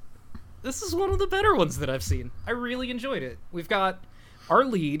is one of the better ones that I've seen. I really enjoyed it. We've got our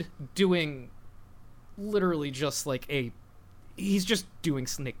lead doing literally just he's just doing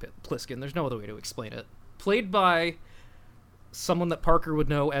Snake Plissken. There's no other way to explain it. Played by someone that Parker would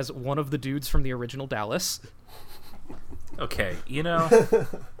know as one of the dudes from the original Dallas. Okay,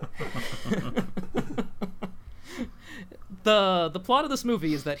 The plot of this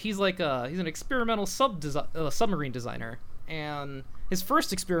movie is that he's an experimental submarine designer, and his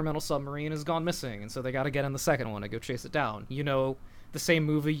first experimental submarine has gone missing, and so they got to get in the second one to go chase it down. The same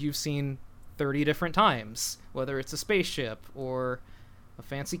movie you've seen 30 different times, whether it's a spaceship or a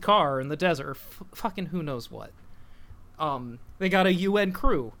fancy car in the desert or fucking who knows what. They got a UN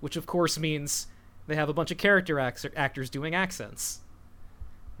crew, which of course means they have a bunch of character actors doing accents.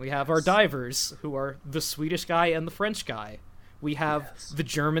 We have our divers, who are the Swedish guy and the French guy. We have the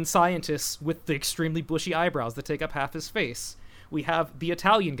German scientists with the extremely bushy eyebrows that take up half his face. We have the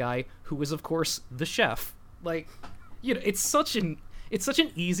Italian guy, who is of course the chef. It's it's such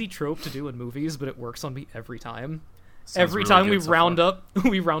an easy trope to do in movies, but it works on me every time. Sounds Every really time good we so round far. up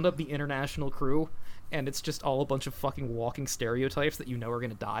we round up the international crew, and it's just all a bunch of fucking walking stereotypes that you know are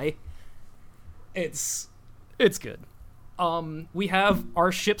gonna die. It's good. We have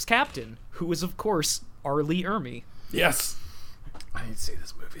our ship's captain, who is of course R. Lee Ermey. Yes. I need to see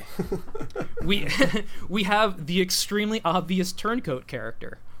this movie. We have the extremely obvious turncoat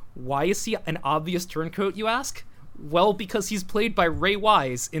character. Why is he an obvious turncoat, you ask? Well, because he's played by Ray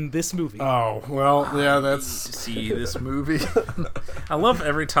Wise in this movie. Oh, well, yeah, To that's... see this movie. I love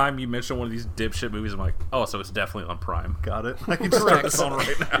every time you mention one of these dipshit movies, I'm like, oh, so it's definitely on Prime. Got it. I can just start this on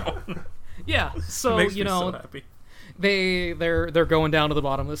right now. Yeah, so Makes you me know, so happy. they're going down to the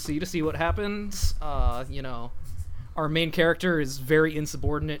bottom of the sea to see what happens. You know, our main character is very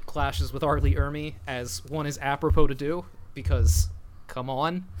insubordinate, clashes with R. Lee Ermey, as one is apropos to do, because, come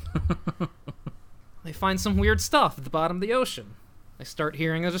on. They find some weird stuff at the bottom of the ocean. They start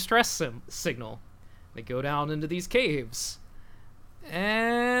hearing a distress signal. They go down into these caves.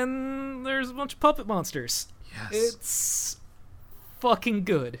 And there's a bunch of puppet monsters. Yes. It's fucking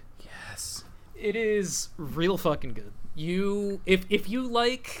good. Yes. It is real fucking good. If you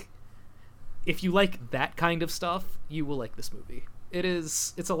like that kind of stuff, you will like this movie.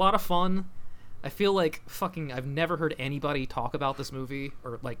 It's a lot of fun. I feel like fucking I've never heard anybody talk about this movie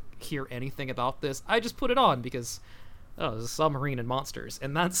or like hear anything about this. I just put it on because there's a submarine and monsters,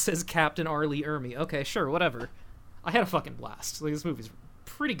 and that says Captain R. Lee Ermey. Okay, sure, whatever. I had a fucking blast. Like, this movie's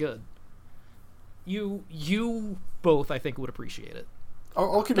pretty good. You both, I think, would appreciate it.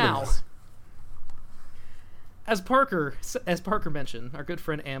 I'll keep it in Now, mind. as Parker mentioned, our good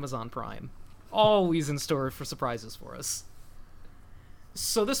friend Amazon Prime, always in store for surprises for us.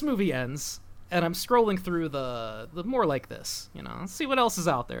 So this movie ends, and I'm scrolling through the more like this, you know, let's see what else is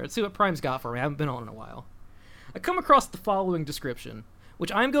out there. Let's see what Prime's got for me. I haven't been on in a while. I come across the following description,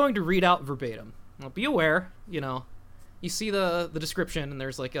 which I'm going to read out verbatim. Now, be aware, you know, you see the description, and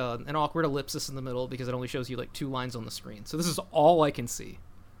there's like an awkward ellipsis in the middle because it only shows you like 2 lines on the screen. So this is all I can see.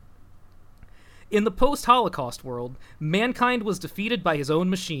 In the post-Holocaust world, mankind was defeated by his own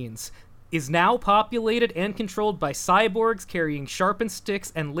machines, is now populated and controlled by cyborgs carrying sharpened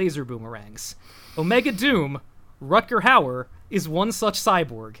sticks and laser boomerangs. Omega Doom, Rutger Hauer, is one such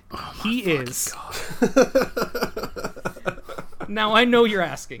cyborg. He is. Now, I know you're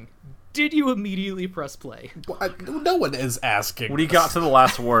asking, did you immediately press play? No one is asking. When he got to the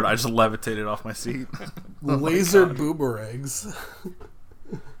last word, I just levitated off my seat. Laser boomerangs.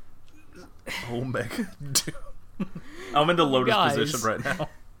 Omega Doom. I'm into Lotus Guys. position right now.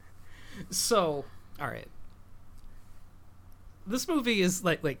 So, alright. This movie is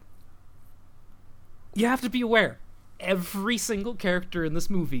like you have to be aware. Every single character in this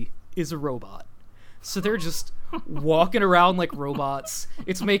movie is a robot. So they're just walking around like robots.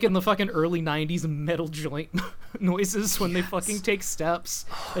 It's making the fucking early 90s metal joint noises when they fucking take steps.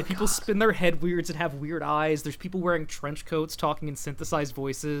 Like people spin their head weirds and have weird eyes. There's people wearing trench coats talking in synthesized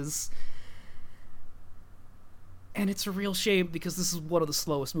voices. And it's a real shame because this is one of the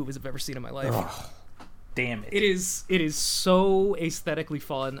slowest movies I've ever seen in my life. Damn it. It is so aesthetically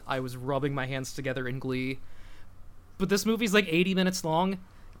fun. I was rubbing my hands together in glee. But this movie's like 80 minutes long,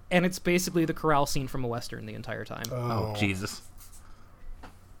 and it's basically the corral scene from a Western the entire time. Oh, Jesus.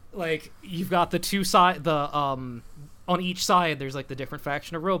 Like, you've got the two side, on each side, there's like the different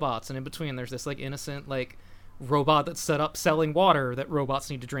faction of robots, and in between there's this like innocent, like, robot that's set up selling water that robots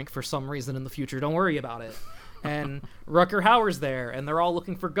need to drink for some reason in the future. Don't worry about it. And Rutger Hauer's there, and they're all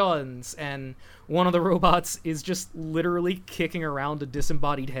looking for guns, and one of the robots is just literally kicking around a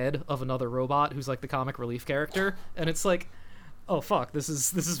disembodied head of another robot who's like the comic relief character, and it's like, oh fuck, this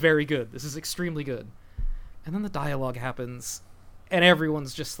is very good. This is extremely good. And then the dialogue happens, and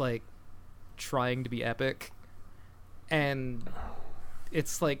everyone's just like trying to be epic, and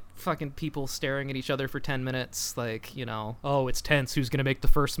it's like fucking people staring at each other for 10 minutes, like, you know, oh, it's tense, who's gonna make the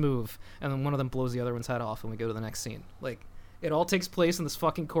first move? And then one of them blows the other one's head off, and we go to the next scene. Like, it all takes place in this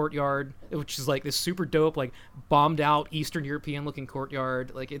fucking courtyard, which is like this super dope, like, bombed out Eastern European looking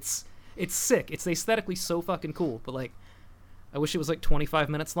courtyard. Like, it's sick. It's aesthetically so fucking cool, but like, I wish it was like 25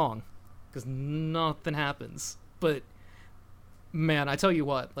 minutes long, because nothing happens. But man, I tell you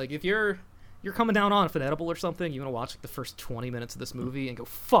what, like, if you're coming down on an edible or something, you want to watch like the first 20 minutes of this movie and go,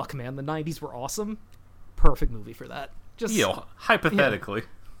 fuck, man, the 90s were awesome. Perfect movie for that. Just Hypothetically,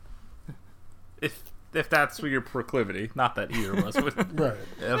 if that's your proclivity, not that either of us would Right.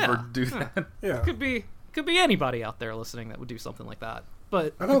 ever do that. Yeah. could be anybody out there listening that would do something like that.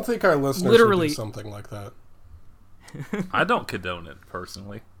 But I don't think our listeners Literally- would do something like that. I don't condone it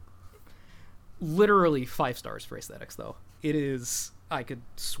personally. literally 5 stars for aesthetics, though. It is I could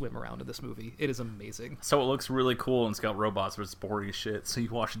swim around in this movie. It is amazing. So it looks really cool and it's got robots, but it's boring as shit. So you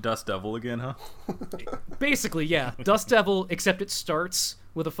watch Dust Devil again, huh? Basically, yeah. Dust Devil, except it starts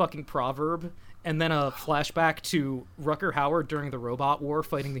with a fucking proverb and then a flashback to Rutger Hauer during the robot war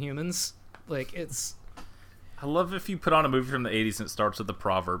fighting the humans. Like, it's... I love if you put on a movie from the 80s and it starts with the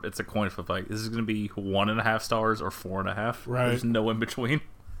proverb. It's a coin flip. Like, this is going to be 1.5 stars or 4.5. Right. There's no in between.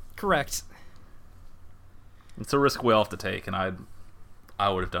 Correct. It's a risk we all have to take, and I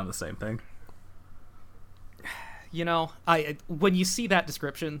would have done the same thing. You know, when you see that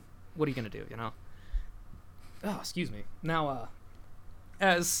description, what are you gonna do? You know. Oh, excuse me. Now,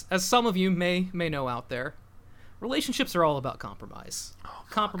 as some of you may know out there, relationships are all about compromise.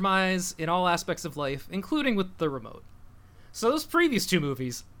 Compromise in all aspects of life, including with the remote. So those previous 2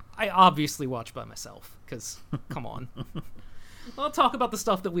 movies, I obviously watched by myself, because, come on. I'll talk about the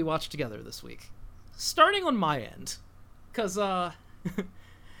stuff that we watched together this week. Starting on my end, because,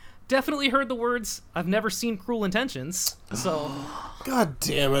 definitely heard the words, I've never seen Cruel Intentions, so... God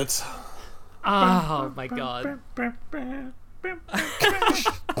damn it. Oh, my God.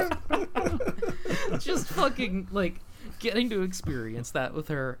 Just fucking, like, getting to experience that with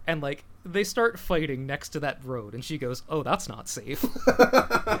her, and, like, they start fighting next to that road, and she goes, oh, that's not safe.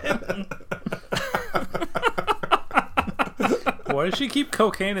 Why does she keep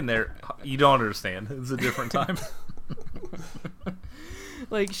cocaine in there? You don't understand. It's a different time.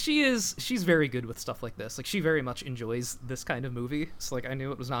 Like, she's very good with stuff like this. Like, she very much enjoys this kind of movie. So, like, I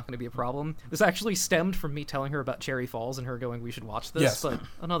knew it was not going to be a problem. This actually stemmed from me telling her about Cherry Falls and her going, we should watch this, Yes. but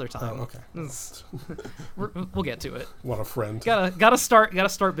another time. Oh, okay. We'll get to it. What a friend. Gotta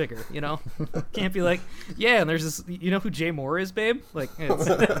start bigger, you know? Can't be like, yeah, and there's this, you know who Jay Moore is, babe? Like, it's...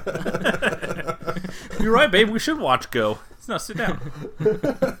 You're right, babe. We should watch Go. No, sit down.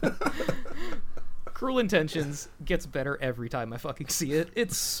 Cruel Intentions gets better every time I fucking see it.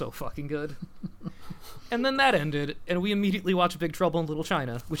 It's so fucking good. And then that ended, and we immediately watched Big Trouble in Little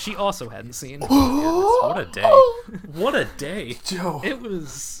China, which she also hadn't seen. What a day. What a day. Joe. It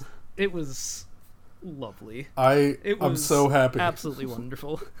was lovely. I'm so happy. Absolutely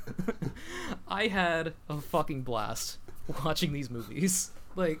wonderful. I had a fucking blast watching these movies.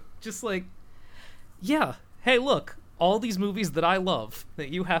 Yeah, hey, look, all these movies that I love that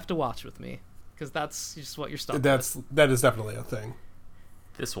you have to watch with me, because that's just what you're stuck with. That is definitely a thing.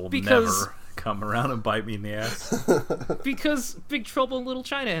 This will never come around and bite me in the ass. Because Big Trouble in Little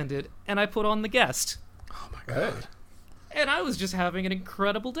China ended, and I put on The Guest. Oh my god. Hey. And I was just having an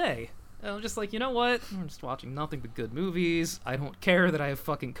incredible day. And I'm just like, you know what? I'm just watching nothing but good movies. I don't care that I have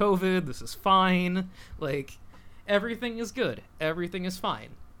fucking COVID. This is fine. Like, everything is good. Everything is fine.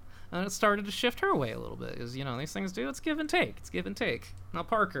 And it started to shift her way a little bit. Because, you know, these things do. It's give and take. It's give and take. Now,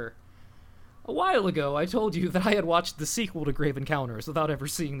 Parker, a while ago, I told you that I had watched the sequel to Grave Encounters without ever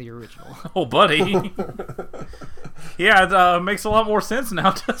seeing the original. Oh, buddy. Yeah, it makes a lot more sense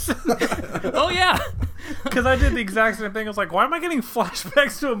now, doesn't it? Oh, yeah! Because I did the exact same thing. I was like, why am I getting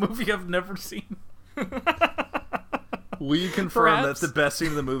flashbacks to a movie I've never seen? We confirm Perhaps. that the best scene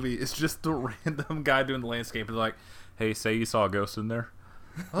in the movie is just the random guy doing the landscape. They're like, hey, say you saw a ghost in there.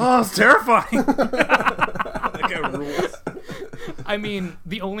 Oh, it's terrifying. That guy rules. I mean,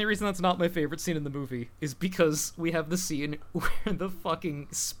 the only reason that's not my favorite scene in the movie is because we have the scene where the fucking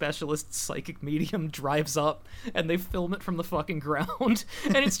specialist psychic medium drives up and they film it from the fucking ground,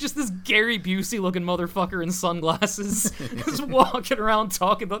 and it's just this Gary Busey looking motherfucker in sunglasses just walking around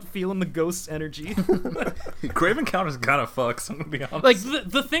talking about feeling the ghost's energy. Grave Encounters kind of fucks, I'm gonna be honest. Like,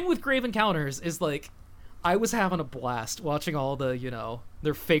 the thing with Grave Encounters is, like, I was having a blast watching all the, you know,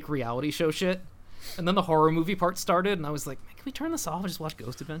 their fake reality show shit. And then the horror movie part started, and I was like, man, can we turn this off and just watch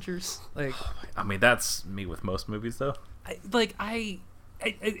Ghost Adventures? Like, I mean, that's me with most movies, though. I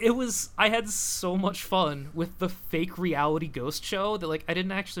had so much fun with the fake reality ghost show that, like, I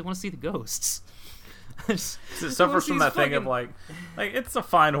didn't actually want to see the ghosts. It suffers from that thing of, like, it's a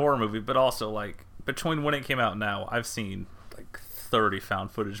fine horror movie, but also, like, between when it came out and now, I've seen, like, 30 found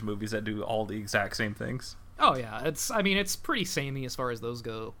footage movies that do all the exact same things. Oh, yeah. It's pretty samey as far as those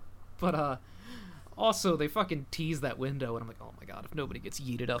go. But, also, they fucking tease that window, and I'm like, oh my god, if nobody gets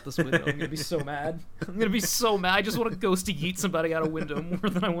yeeted out this window, I'm gonna be so mad. I'm gonna be so mad. I just want a ghost to yeet somebody out a window more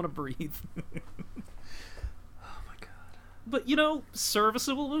than I want to breathe. Oh my god. But, you know,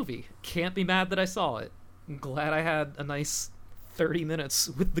 serviceable movie. Can't be mad that I saw it. I'm glad I had a nice 30 minutes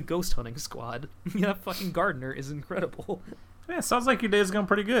with the ghost hunting squad. That fucking gardener is incredible. Yeah, sounds like your day's going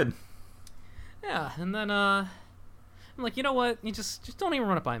pretty good. Yeah, and then, I'm like, you know what? You just don't even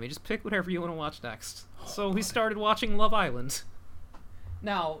run it by me. Just pick whatever you want to watch next. So we started watching Love Island.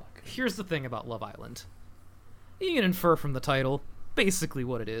 Now, here's the thing about Love Island. You can infer from the title, basically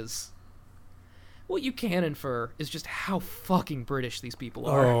what it is. What you can infer is just how fucking British these people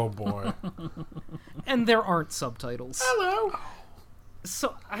are. Oh boy. And there aren't subtitles. Hello.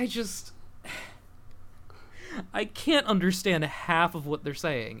 So I can't understand half of what they're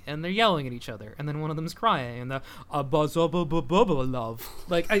saying, and they're yelling at each other, and then one of them's crying, and the love.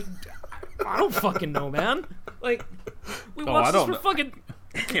 Like, I don't fucking know, man. Like, we watched this for fucking...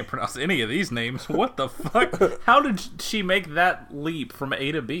 I can't pronounce any of these names. What the fuck? How did she make that leap from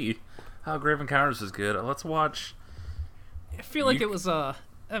A to B? Oh, Grave Encounters is good. Let's watch... I feel like it was, I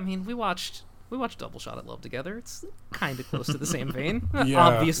mean, we watched Double Shot at Love together. It's kind of close to the same vein. Yeah,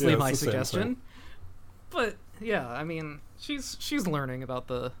 Obviously yeah, my it's the same suggestion. thing. But, yeah, I mean, she's learning about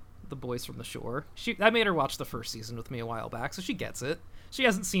the boys from the shore. I made her watch the first season with me a while back, so she gets it. She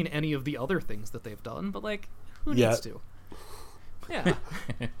hasn't seen any of the other things that they've done, but, like, who needs to? Yeah.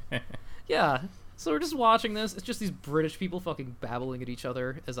 Yeah. So we're just watching this. It's just these British people fucking babbling at each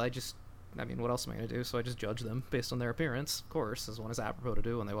other I mean, what else am I going to do? So I just judge them based on their appearance, of course, as one is apropos to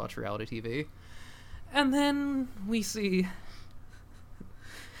do when they watch reality TV. And then we see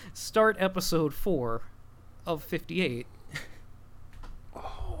start episode 4 of 58.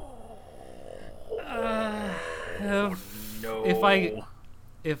 No.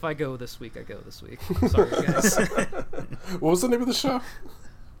 If I go this week, I go this week. Sorry, guys. What was the name of the show?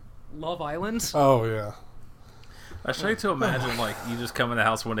 Love Island? Oh yeah. I try to imagine, like, you just come in the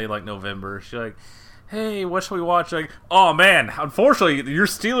house one day, like, November. She's like, hey, what shall we watch? Like, oh, man, unfortunately, your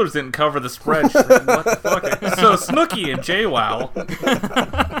Steelers didn't cover the spread. Like, what the fuck? So, Snooki and JWoww.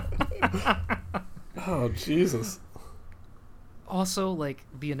 Oh, Jesus. Also, like,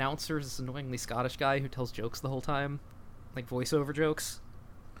 the announcer is this annoyingly Scottish guy who tells jokes the whole time. Like, voiceover jokes.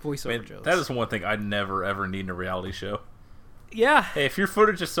 Jokes. That is one thing I never, ever need in a reality show. Yeah. Hey, if your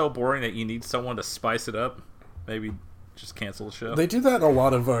footage is so boring that you need someone to spice it up, maybe just cancel the show. They do that in a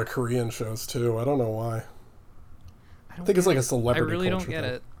lot of Korean shows, too. I don't know why. I think it's like a celebrity I really don't culture get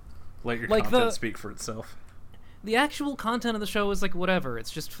thing. it. Let your like content speak for itself. The actual content of the show is like whatever.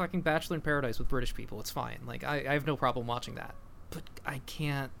 It's just fucking Bachelor in Paradise with British people. It's fine. Like I have no problem watching that. But I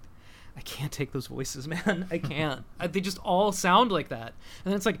can't take those voices, man. I can't. They just all sound like that.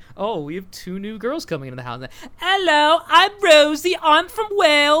 And then it's like, oh, we have 2 new girls coming into the house. Hello, I'm Rosie. I'm from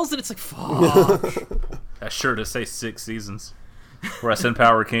Wales. And it's like, fuck. That's sure to say 6 seasons. Rest in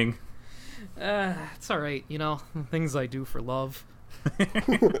power, King. It's all right. You know, things I do for love.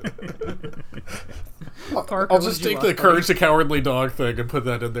 Parker, I'll just take the Courage the Cowardly Dog thing and put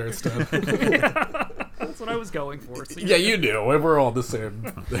that in there instead. That's what I was going for. So yeah, you knew. We're all the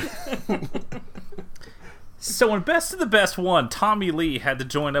same. So in Best of the Best 1, Tommy Lee had to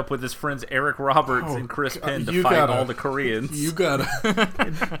join up with his friends Eric Roberts and Chris Penn to fight all the Koreans. You gotta.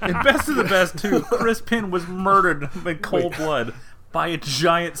 In Best of the Best 2, Chris Penn was murdered in cold blood by a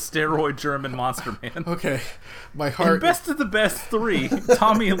giant steroid German monster man. Okay, my heart. In Best of the Best 3,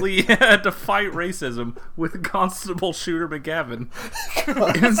 Tommy Lee had to fight racism with Constable Shooter McGavin.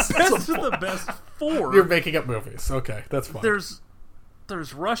 In Best of the Best 4, You're making up movies. Okay, that's fine.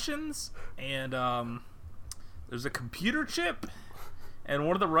 there's Russians and there's a computer chip, and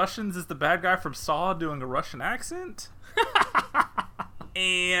one of the Russians is the bad guy from Saw doing a Russian accent.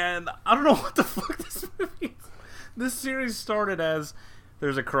 And I don't know what the fuck this movie is. This series started as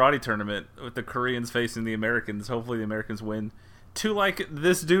there's a karate tournament with the Koreans facing the Americans. Hopefully the Americans win. To like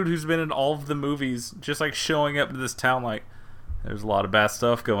this dude who's been in all of the movies just like showing up to this town like there's a lot of bad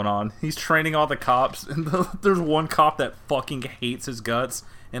stuff going on. He's training all the cops, and there's one cop that fucking hates his guts,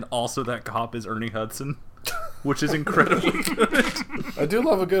 and also that cop is Ernie Hudson, which is incredibly good. I do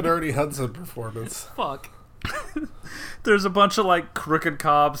love a good Ernie Hudson performance. Fuck. There's a bunch of like crooked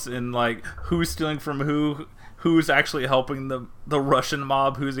cops and like who's stealing from who's actually helping the Russian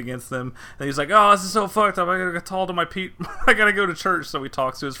mob, who's against them. And he's like, oh, this is so fucked up. I gotta go tall to my I gotta go to church. So he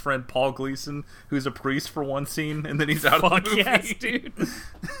talks to his friend Paul Gleason, who's a priest for one scene, and then he's out of the movie. Yes, dude.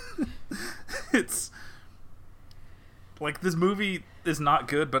 It's like this movie is not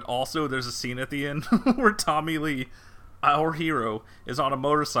good, but also there's a scene at the end where Tommy Lee, our hero, is on a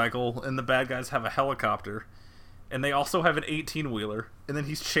motorcycle and the bad guys have a helicopter, and they also have an 18-wheeler, and then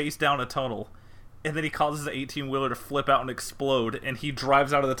he's chased down a tunnel, and then he causes the 18-wheeler to flip out and explode, and he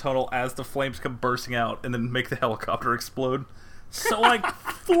drives out of the tunnel as the flames come bursting out and then make the helicopter explode. So like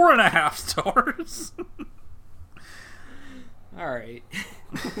 4.5 stars. Alright.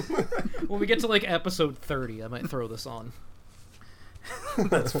 When we get to like episode 30, I might throw this on.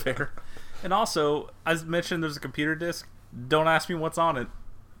 That's fair. And also, as mentioned, there's a computer disc. Don't ask me what's on it.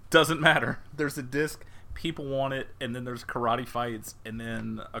 Doesn't matter. There's a disc, people want it, and then there's karate fights, and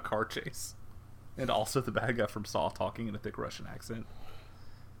then a car chase. And also the bad guy from Saw talking in a thick Russian accent.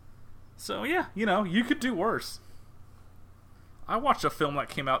 So yeah, you know, you could do worse. I watched a film that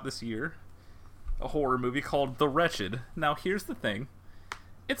came out this year, a horror movie called The Wretched. Now here's the thing.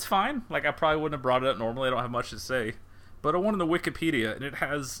 It's fine. Like, I probably wouldn't have brought it up normally. I don't have much to say. But I went on the Wikipedia, and it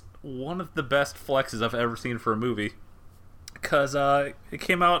has one of the best flexes I've ever seen for a movie. Because it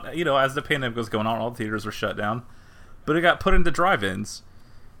came out, you know, as the pandemic was going on, all the theaters were shut down. But it got put into drive-ins.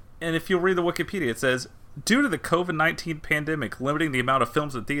 And if you'll read the Wikipedia, it says, due to the COVID-19 pandemic limiting the amount of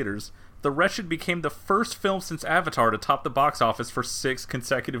films in theaters, The Wretched became the first film since Avatar to top the box office for 6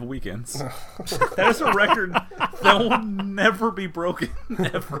 consecutive weekends. That is a record that will never be broken,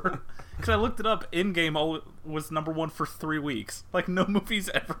 ever. Because I looked it up, Endgame was #1 for 3 weeks. Like, no movie's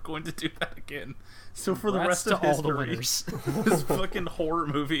ever going to do that again. So for the rest of history, this fucking horror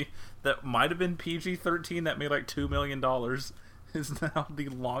movie that might have been PG-13 that made like $2 million is now the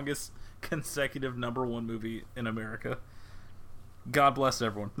longest consecutive #1 movie in America. God bless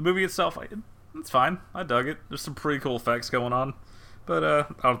everyone. The movie itself, it's fine. I dug it. There's some pretty cool effects going on. But I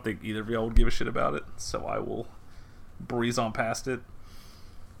don't think either of y'all would give a shit about it. So I will breeze on past it.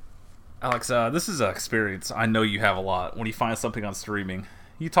 Alex, this is an experience I know you have a lot when you find something on streaming.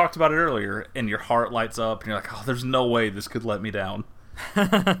 You talked about it earlier, and your heart lights up, and you're like, oh, there's no way this could let me down.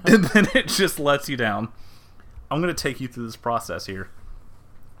 And then it just lets you down. I'm going to take you through this process here.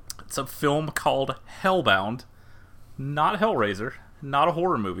 It's a film called Hellbound. Not Hellraiser, not a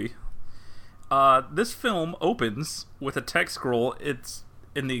horror movie. This film opens with a text scroll. It's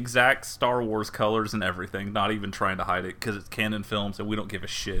in the exact Star Wars colors and everything, not even trying to hide it, because it's canon films and we don't give a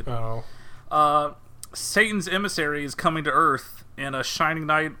shit. Oh. Satan's emissary is coming to Earth, and a shining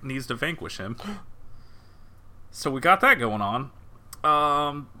knight needs to vanquish him. So we got that going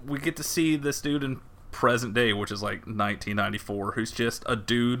on. We get to see this dude in present day, which is like 1994, who's just a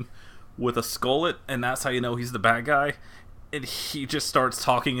dude with a skullet, and that's how you know he's the bad guy. And he just starts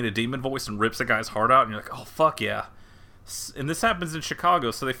talking in a demon voice and rips a guy's heart out, and you're like, oh, fuck yeah. And this happens in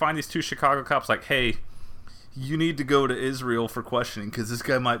Chicago, so they find these 2 Chicago cops like, hey, you need to go to Israel for questioning, because this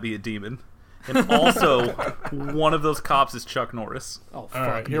guy might be a demon. And also, one of those cops is Chuck Norris. Oh, fuck. All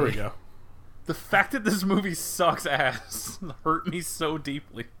right, here we go. The fact that this movie sucks ass hurt me so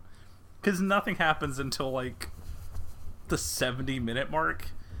deeply. Because nothing happens until, like, the 70-minute mark.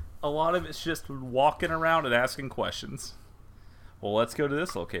 A lot of it's just walking around and asking questions. Well, let's go to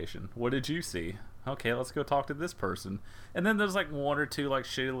this location. What did you see? Okay, let's go talk to this person. And then there's like 1 or 2 like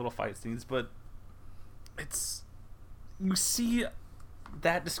shitty little fight scenes, but it's... You see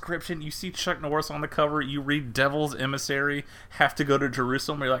that description, you see Chuck Norris on the cover, you read Devil's Emissary, have to go to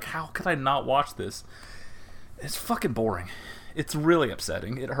Jerusalem, you're like, how could I not watch this? It's fucking boring. It's really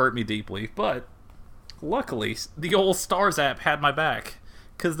upsetting. It hurt me deeply, but luckily, the old Stars app had my back.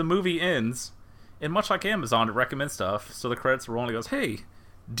 Because the movie ends, and much like Amazon, it recommends stuff, so the credits roll and it goes, hey,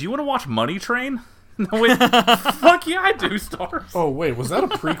 do you want to watch Money Train? No, wait, fuck yeah, I do, Stars. Oh, wait, was that a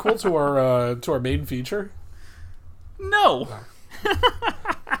prequel to our main feature? No.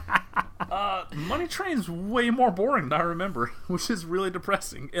 Money Train's way more boring than I remember, which is really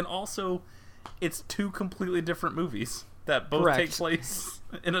depressing. And also, it's 2 completely different movies that both take place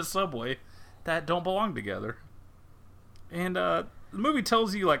in a subway that don't belong together. And, the movie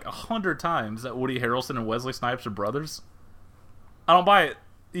tells you like 100 times that Woody Harrelson and Wesley Snipes are brothers. I don't buy it.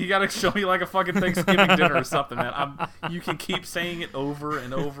 You gotta show me like a fucking Thanksgiving dinner or something, man. You can keep saying it over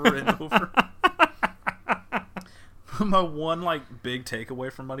and over and over. My one like big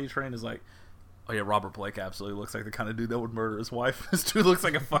takeaway from Money Train is like, oh yeah, Robert Blake absolutely looks like the kind of dude that would murder his wife. This dude looks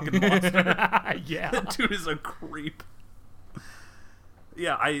like a fucking monster. Yeah. That dude is a creep.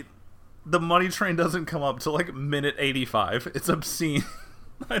 Yeah, the Money Train doesn't come up till like minute 85. It's obscene.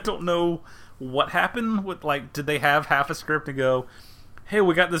 I don't know what happened with, like, did they have half a script and go, hey,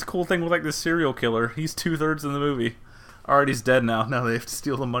 we got this cool thing with like this serial killer. He's 2/3 in the movie. Alright, he's dead now. Now they have to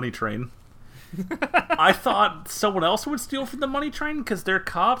steal the Money Train. I thought someone else would steal from the Money Train because they're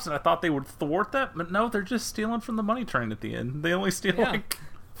cops, and I thought they would thwart that, but no, they're just stealing from the Money Train at the end. They only steal like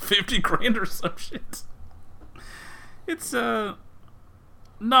 50 grand or some shit. It's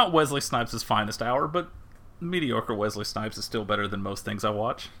not Wesley Snipes' finest hour, but mediocre Wesley Snipes is still better than most things I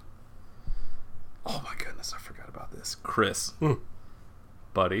watch. Oh my goodness, I forgot about this. Chris,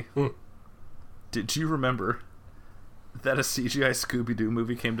 buddy, did you remember that a CGI Scooby-Doo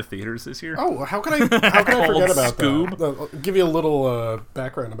movie came to theaters this year? Oh, how can I forget about Scoob? that? I'll give you a little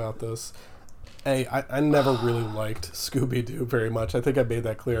background about this. Hey, I never really liked Scooby-Doo very much. I think I made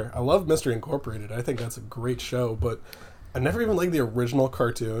that clear. I love Mystery Incorporated. I think that's a great show, but I never even liked the original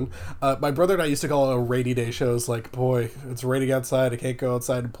cartoon. My brother and I used to call it a rainy day shows. Like, boy, it's raining outside. I can't go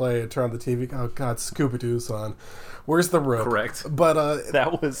outside and play. And turn on the TV. Oh God, Scooby-Doo's on. Where's the rope? Correct. But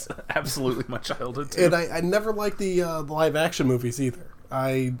that was absolutely my childhood too. and I never liked the live action movies either.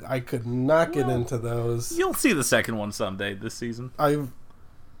 I could not get into those. You'll see the second one someday this season.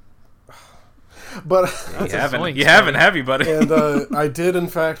 But You haven't, have you, buddy? and I did in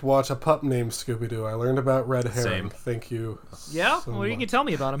fact watch a pup named Scooby-Doo. I learned about Red Herring. Same. Thank you. Yeah? so Well, you much. can tell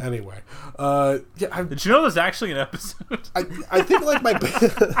me about him. Anyway, yeah, Did you know there's actually an episode? I think like my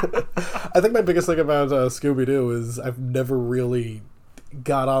I think my biggest thing about Scooby-Doo is I've never really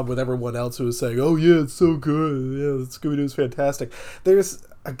got on with everyone else who was saying, "Oh yeah, it's so good. Yeah, Scooby-Doo's fantastic." There's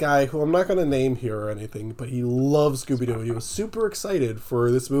a guy who I'm not going to name here or anything, but he loves Scooby-Doo. He was super excited for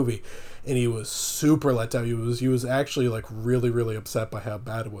this movie, and he was super let down. He was actually like really, really upset by how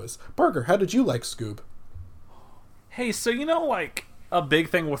bad it was. Parker, how did you like Scoob? Hey, so you know, like, a big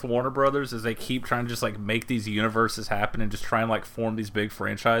thing with Warner Brothers is they keep trying to just, like, make these universes happen and just try and, like, form these big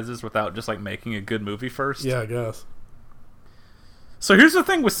franchises without just, like, making a good movie first. Yeah, I guess. So here's the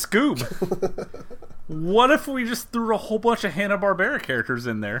thing with Scoob. What if we just threw a whole bunch of Hanna-Barbera characters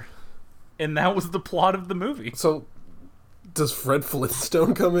in there? And that was the plot of the movie. So, does Fred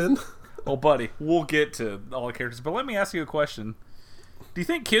Flintstone come in? Oh, buddy, we'll get to all the characters. But let me ask you a question. Do you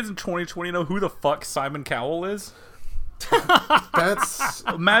think kids in 2020 know who the fuck Simon Cowell is? That's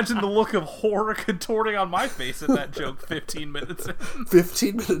Imagine the look of horror contorting on my face at that joke 15 minutes in.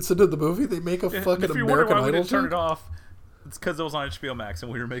 15 minutes into the movie. They make a fucking If you're wondering American why we Idol didn't turn it joke? off, it's because it was on HBO Max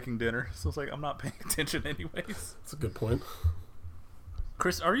and we were making dinner. So it's like, I'm not paying attention anyways. That's a good point.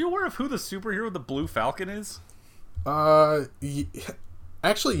 Chris, are you aware of who the superhero the Blue Falcon is?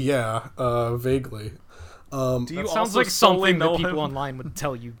 Actually, yeah, vaguely. Do you That sounds also like solely something know that people him? online would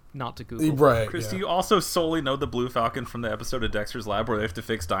tell you not to Google. Right. Chris, yeah. do you also solely know the Blue Falcon from the episode of Dexter's Lab where they have to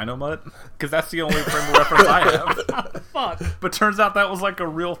fix Dynamite? Because that's the only frame of reference I have. Fuck. But turns out that was like a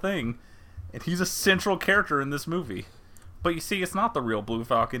real thing. And he's a central character in this movie. But you see, it's not the real Blue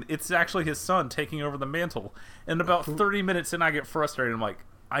Falcon. It's actually his son taking over the mantle. And about 30 minutes in, I get frustrated. I'm like,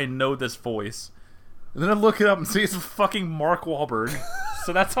 I know this voice. And then I look it up and see it's fucking Mark Wahlberg.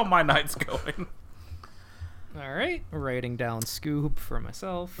 So that's how my night's going. All right, writing down Scoob for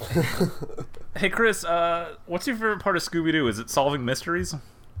myself. Hey, Chris, what's your favorite part of Scooby-Doo? Is it solving mysteries?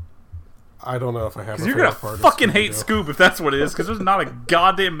 I don't know if I have. Because you're gonna fucking hate Scoob if that's what it is, because there's not a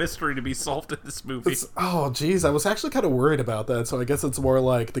goddamn mystery to be solved in this movie. Oh, geez, I was actually kind of worried about that. So I guess it's more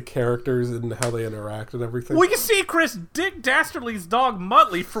like the characters and how they interact and everything. Well, you see, Chris, Dick Dastardly's dog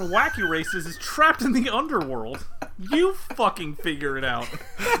Muttley from Wacky Races is trapped in the underworld. You fucking figure it out.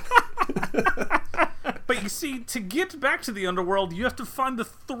 But you see, to get back to the underworld, you have to find the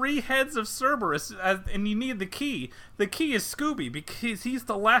 3 heads of Cerberus, and you need the key. The key is Scooby, because he's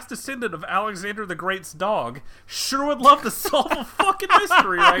the last descendant of Alexander the Great's dog. Sure would love to solve a fucking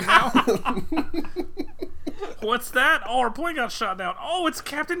mystery right now. What's that? Oh, our plane got shot down. Oh, it's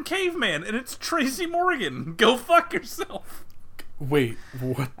Captain Caveman, and it's Tracy Morgan. Go fuck yourself. Wait,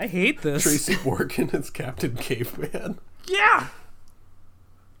 what? I hate this. Tracy Morgan is Captain Caveman. Yeah!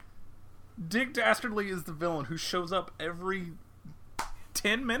 Dick Dastardly is the villain who shows up every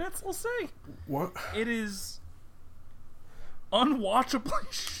 10 minutes, we'll say. What? It is unwatchably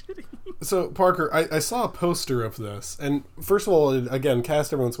shitty. So, Parker, I saw a poster of this, and first of all, again,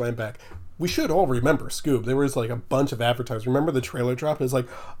 cast everyone's mind back. We should all remember Scoob. There was like a bunch of advertisements. Remember the trailer drop? It's like,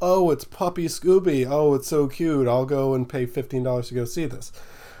 oh, it's Puppy Scooby. Oh, it's so cute. I'll go and pay $15 to go see this.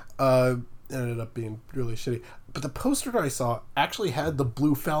 Ended up being really shitty. But the poster that I saw actually had the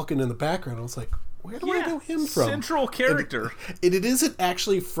Blue Falcon in the background. I was like, where do I know him from? Central character. And it isn't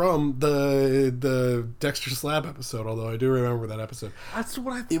actually from the Dexter's Lab episode, although I do remember that episode. That's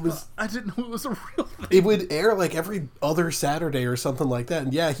what I thought. It was. I didn't know it was a real thing. It would air like every other Saturday or something like that.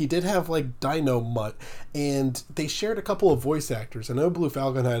 And yeah, he did have like Dino Mutt, and they shared a couple of voice actors. I know Blue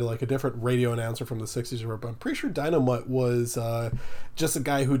Falcon had like a different radio announcer from the 60s, but I'm pretty sure Dino Mutt was just a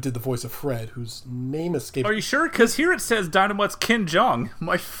guy who did the voice of Fred, whose name escaped. Are you sure? Because here it says Dynamite's Ken Jeong,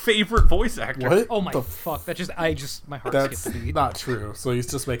 my favorite voice actor. What? Oh my the fuck! My heart That's skipped a beat. not true. So he's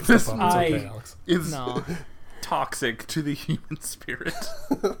just making stuff up. It's okay, Alex. Is No. toxic to the human spirit.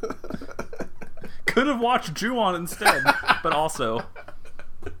 Could have watched Ju-on instead, but also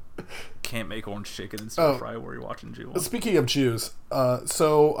can't make orange chicken and stir fry where you're watching Jew. Speaking of Jews, I'm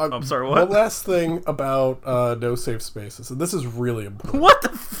sorry, what? One last thing about no safe spaces, and this is really important. What the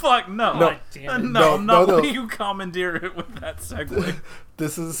fuck? No. No. No, I'm not no. letting you commandeer it with that segue.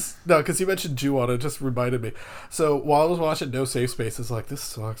 This is no, because you mentioned Jew on it, just reminded me. So while I was watching No Safe Spaces, like this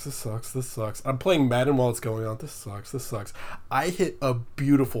sucks. I'm playing Madden while it's going on. This sucks. I hit a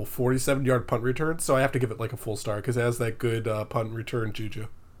beautiful 47-yard punt return, so I have to give it like a full star because it has that good punt return juju.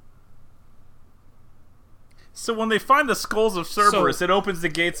 So when they find the skulls of Cerberus, it opens the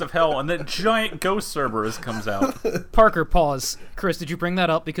gates of hell, and then giant ghost Cerberus comes out. Parker, pause. Chris, did you bring that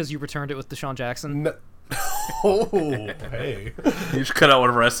up because you returned it with Deshaun Jackson? No. Oh, hey. You just cut out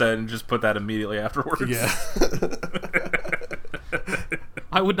whatever I said and just put that immediately afterwards. Yeah.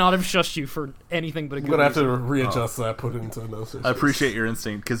 I would not have shushed you for anything but a good I'm going to have reason. to readjust that, put it into No Safe Spaces. I appreciate your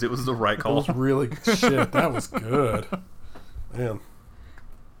instinct, because it was the right call. That was really shit. That was good. Man.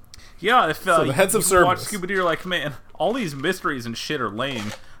 Yeah, if So the heads of you watch Cerberus. Scooby-Doo, you're like, man, all these mysteries and shit are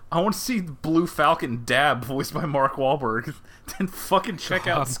lame. I want to see Blue Falcon Dab voiced by Mark Wahlberg. Then fucking check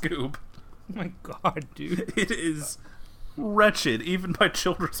out Scoob. Oh my god, dude. It is wretched, even by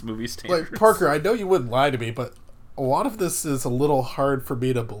children's movie standards. Like, Parker, I know you wouldn't lie to me, but a lot of this is a little hard for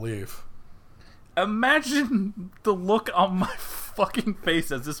me to believe. Imagine the look on my fucking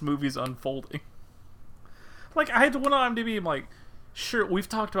face as this movie's unfolding. Like, I had to went on IMDb, I'm like, sure, we've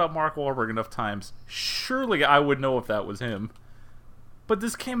talked about Mark Wahlberg enough times. Surely I would know if that was him. But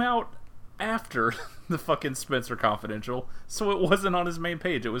this came out after the fucking Spencer Confidential, so it wasn't on his main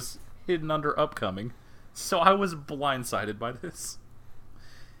page. It was hidden under upcoming. So I was blindsided by this.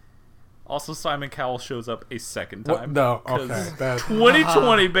 Also, Simon Cowell shows up a second time. What? No, okay.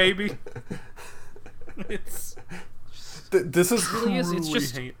 2020, baby. It's... This is Really is. It's truly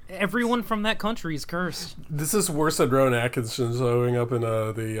just hate. everyone from that country is cursed. This is worse than Rowan Atkinson showing up in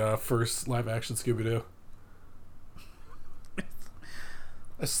the first live-action Scooby-Doo.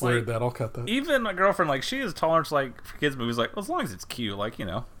 I slurred that. I'll cut that. Even my girlfriend, like, she has tolerance, like, for kids' movies, like, well, as long as it's cute, like, you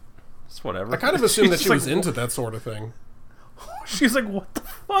know, it's whatever. I kind of assumed that She's she was like, into that sort of thing. She's like, what the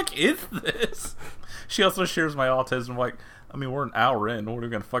fuck is this? She also shares my autism, like, I mean, we're an hour in. What, are we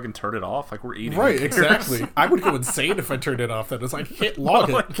going to fucking turn it off? Like, we're eating. Right, exactly. I would go insane if I turned it off. Then it's like, hit log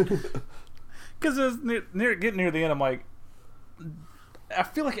it. Because it's getting near the end, I'm like, I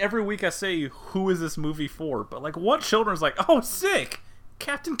feel like every week I say, who is this movie for? But, like, what children's like, oh, sick!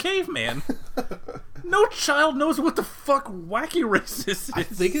 Captain Caveman. No child knows what the fuck Wacky Race is. I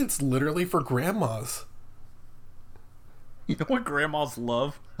think it's literally for grandmas. You know what grandmas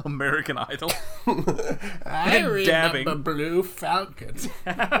love? American Idol. I And remember dabbing. Blue Falcon.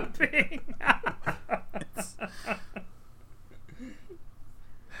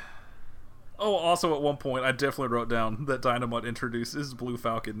 Oh, also at one point, I definitely wrote down that Dynamite introduces Blue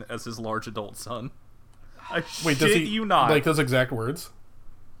Falcon as his large adult son. I Wait, shit does he you not? like those exact words?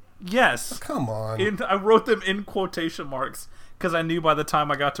 Yes. Come on. And I wrote them in quotation marks because I knew by the time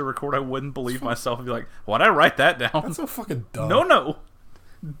I got to record, I wouldn't believe myself and be like, why'd I write that down? That's so fucking dumb. No.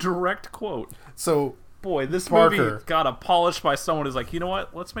 Direct quote. So, Boy, this Parker. movie got a polished by someone who's like, you know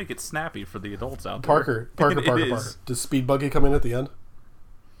what? Let's make it snappy for the adults out there. Parker. Does Speed Buggy come in at the end?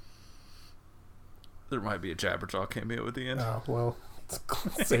 There might be a Jabberjaw cameo at the end. Oh, well,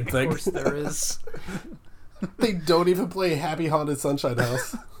 it's same Of thing. course there is. They don't even play Happy Haunted Sunshine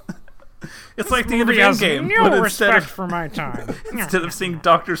House. It's like the end of Endgame, but instead for my time. instead of seeing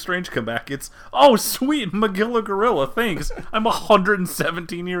Doctor Strange come back, it's, oh, sweet, Magilla Gorilla, thanks. I'm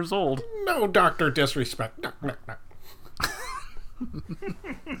 117 years old. No, Doctor Disrespect. No.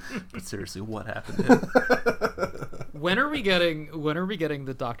 But seriously, what happened to him? When are we getting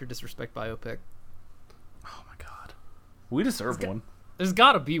the Dr. Disrespect biopic? Oh my god. We deserve one. There's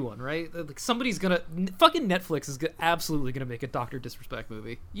got to be one, right? Like somebody's gonna fucking Netflix is absolutely gonna make a Dr. Disrespect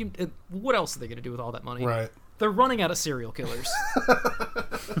movie. What else are they gonna do with all that money? Right. They're running out of serial killers.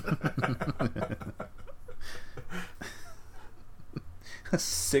 A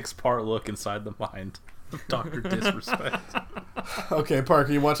 6-part look inside the mind of Dr. Disrespect. Okay,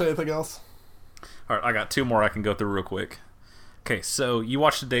 Parker, you watch anything else? Alright, I got 2 more I can go through real quick. Okay, so you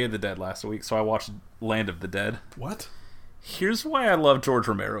watched Day of the Dead last week, so I watched Land of the Dead. What? Here's why I love George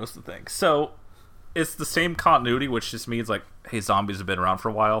Romero's the thing. So, it's the same continuity, which just means, like, hey, zombies have been around for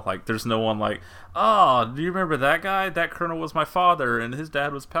a while. Like, there's no one like, oh, do you remember that guy? That colonel was my father, and his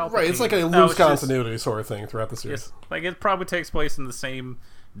dad was Palpatine. Right, it's like a No, loose it's just- continuity sort of thing throughout the series. Yes, like, it probably takes place in the same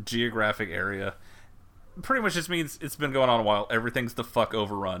geographic area. Pretty much just means it's been going on a while. Everything's the fuck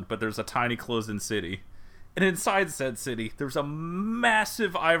overrun, but there's a tiny closed-in city. And inside said city, there's a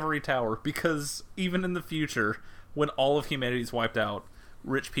massive ivory tower, because even in the future, when all of humanity's wiped out,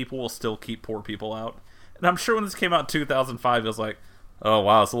 rich people will still keep poor people out. And I'm sure when this came out in 2005, it was like, oh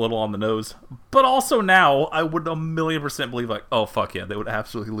wow, it's a little on the nose. But also now, I would 1,000,000% believe like, oh fuck yeah, they would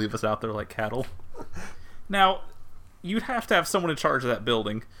absolutely leave us out there like cattle. Now, you'd have to have someone in charge of that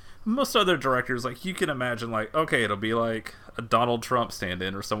building. Most other directors, like, you can imagine like, okay, it'll be like a Donald Trump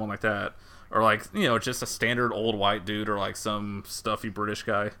stand-in or someone like that. Or like, you know, just a standard old white dude or like some stuffy British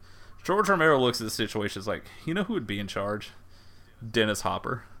guy. George Romero looks at the situation as like, you know who would be in charge? Dennis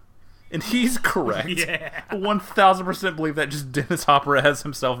Hopper. And he's correct. Yeah. 1,000% believe that just Dennis Hopper as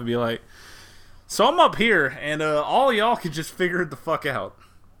himself and be like, so I'm up here, and all y'all can just figure it the fuck out.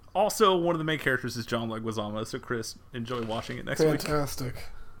 Also, one of the main characters is John Leguizamo, so Chris, enjoy watching it next week. Fantastic.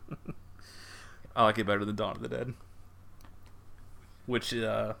 I like it better than Dawn of the Dead. Which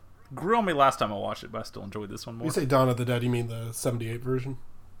grew on me last time I watched it, but I still enjoyed this one more. You say Dawn of the Dead, you mean the 78 version?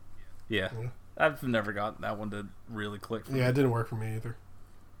 Yeah. I've never got that one to really click for me. Yeah, it didn't work for me either.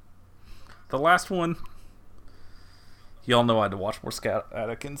 The last one, y'all know I had to watch more Scott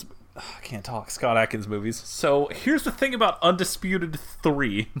Adkins. I can't talk. Scott Adkins movies. So here's the thing about Undisputed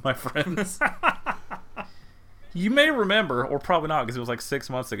 3, my friends. You may remember, or probably not because it was like 6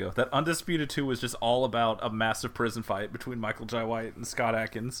 months ago, that Undisputed 2 was just all about a massive prison fight between Michael Jai White and Scott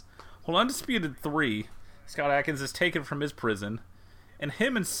Adkins. Well, Undisputed 3, Scott Adkins is taken from his prison, and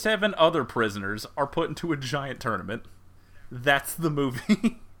him and 7 other prisoners are put into a giant tournament. That's the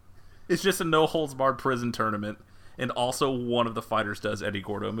movie. It's just a no-holds-barred prison tournament, and also one of the fighters does Eddie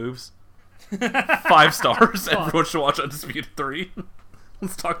Gordo moves. 5 stars. Everyone should watch Undisputed 3.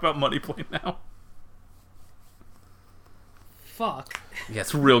 Let's talk about Money Plane now. Fuck. Yeah,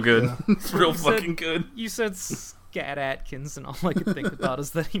 it's real good. Yeah. It's real fucking good. You said Scott Adkins, and all I could think about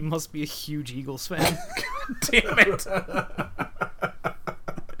is that he must be a huge Eagles fan. Damn it.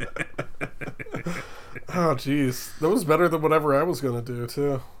 Oh, jeez. That was better than whatever I was going to do,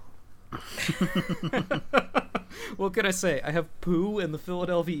 too. What can I say? I have poo and the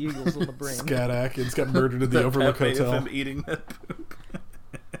Philadelphia Eagles on the brain. Scott Adkins got murdered in the That Overlook Pepe Hotel. of him eating that poop.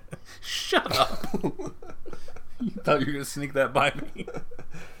 Shut up. You thought you were going to sneak that by me.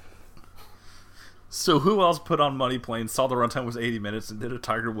 So who else put on Money Plane, saw the runtime was 80 minutes, and did a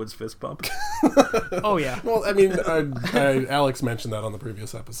Tiger Woods fist bump? Oh, yeah. Well, I mean, Alex mentioned that on the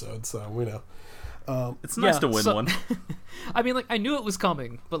previous episode, so we know. It's nice to win one. I mean, like, I knew it was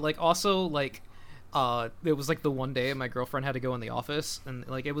coming, but, like, also, like, it was, like, the one day my girlfriend had to go in the office, and,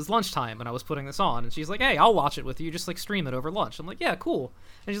 like, it was lunchtime, and I was putting this on, and she's like, hey, I'll watch it with you, just, like, stream it over lunch. I'm like, yeah, cool.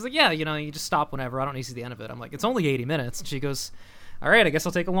 And she's like, yeah, you know, you just stop whenever, I don't need to see the end of it. I'm like, it's only 80 minutes. And she goes, all right, I guess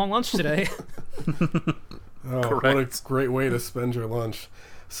I'll take a long lunch today. Oh, Correct. what a great way to spend your lunch.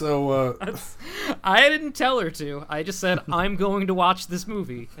 So, I didn't tell her to. I just said, I'm going to watch this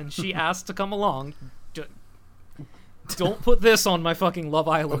movie. And she asked to come along. Don't put this on my fucking Love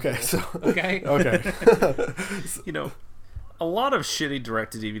Island. okay, bill, so... okay? Okay. You know, a lot of shitty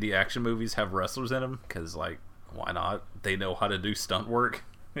direct-to-DVD action movies have wrestlers in them, because, like, why not? They know how to do stunt work,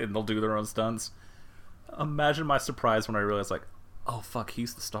 and they'll do their own stunts. Imagine my surprise when I realized, like, oh, fuck,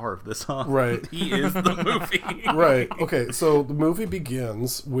 he's the star of this, huh? Right. He is the movie. Right. Okay, so the movie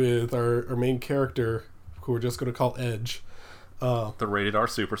begins with our main character, who we're just going to call Edge. The rated R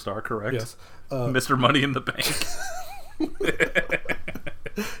superstar, correct? Yes. Mr. Money in the Bank.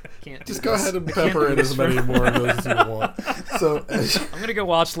 Can't Just do go this. ahead and pepper in as many more of those as you want. So, I'm going to go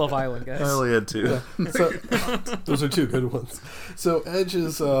watch Love Island, guys. Hell yeah, too. so those are 2 good ones. So Edge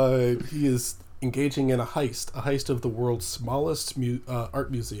is he is engaging in a heist of the world's smallest art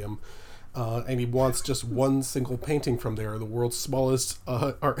museum, and he wants just one single painting from there, the world's smallest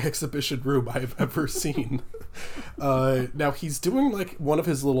art exhibition room I've ever seen. Now he's doing like one of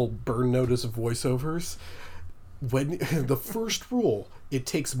his little burn notice voiceovers. When the first rule, it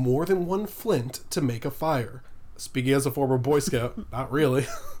takes more than one flint to make a fire. Speaking as a former Boy Scout, not really.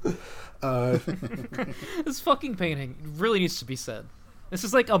 This fucking painting really needs to be said. This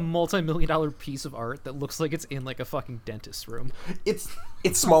is like a multi-million-dollar piece of art that looks like it's in like a fucking dentist's room. It's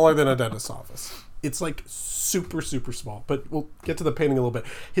smaller than a dentist's office. It's like super, super small. But we'll get to the painting a little bit.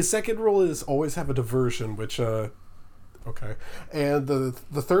 His second rule is always have a diversion, which okay. And the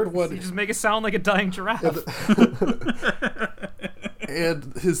third one, You just make it sound like a dying giraffe.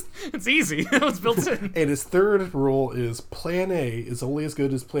 and his It's easy. It's built in. and his third rule is Plan A is only as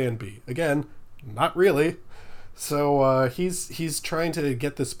good as Plan B. Again, not really. So he's trying to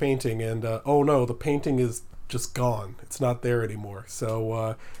get this painting, and oh no, the painting is just gone. It's not there anymore.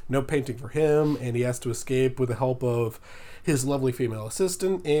 So no painting for him, and he has to escape with the help of his lovely female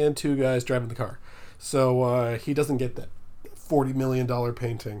assistant and 2 guys driving the car. So he doesn't get that $40 million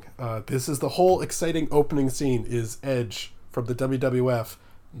painting. This is the whole exciting opening scene, is Edge from the WWF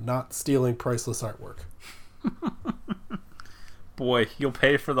not stealing priceless artwork. Boy, you'll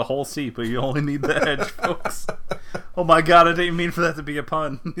pay for the whole seat, but you only need the edge, folks. Oh my god, I didn't mean for that to be a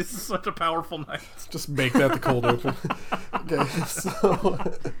pun. This is such a powerful night. Just make that the cold open. Okay,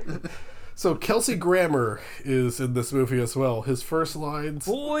 so Kelsey Grammer is in this movie as well. His first lines...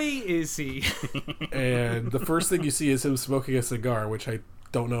 Boy, is he. And the first thing you see is him smoking a cigar, which I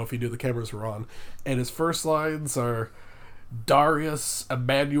don't know if he knew the cameras were on. And his first lines are Darius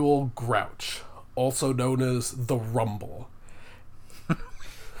Emmanuel Grouch, also known as The Rumble.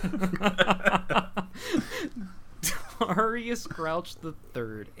 Darius Grouch the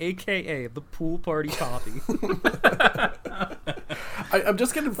Third, a.k.a. the Pool Party Poppy. I'm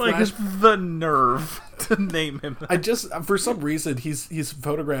just getting Like, the nerve to name him that. For some reason, he's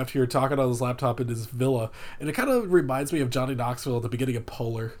photographed here talking on his laptop in his villa, and it kind of reminds me of Johnny Knoxville at the beginning of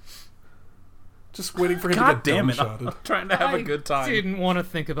Polar. Just waiting for him to God get damn it, dumb-shotted. I'm trying to have a good time. I didn't want to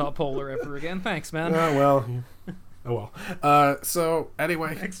think about Polar ever again. Thanks, man. Oh well. So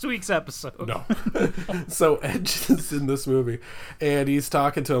anyway, Next week's episode. no. So Edge is in this movie, and he's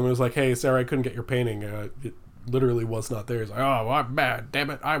talking to him. And was like, "Hey, Sarah, I couldn't get your painting. It literally was not there." He's like, "Oh, well, I'm mad. Damn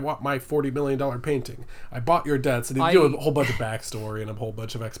it! I want my $40 million painting. I bought your debts." And he do a whole bunch of backstory and a whole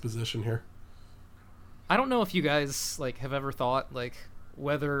bunch of exposition here. I don't know if you guys have ever thought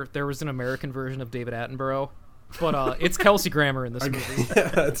whether there was an American version of David Attenborough, but it's Kelsey Grammer in this movie.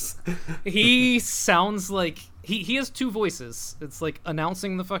 Yeah, He sounds like he has two voices. It's like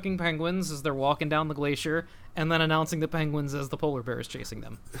announcing the fucking penguins as they're walking down the glacier, and then announcing the penguins as the polar bear is chasing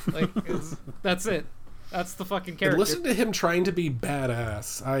them. That's it. That's the fucking character. And listen to him trying to be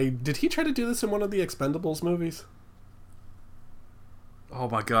badass. Did he try to do this in one of the Expendables movies? Oh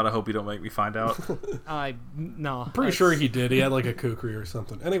my god, I hope you don't make me find out. No. Pretty sure he did. He had like a kukri or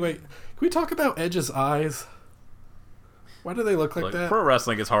something. Anyway, can we talk about Edge's eyes? Why do they look like that? Pro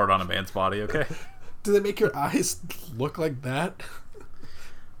wrestling is hard on a man's body, okay? Do they make your eyes look like that?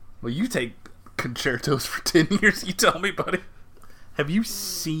 Well, you take concertos for 10 years, you tell me, buddy. Have you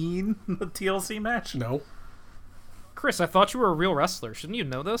seen the TLC match? No. Chris, I thought you were a real wrestler. Shouldn't you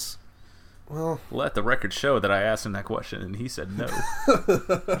know this? Well, let the record show that I asked him that question and he said no.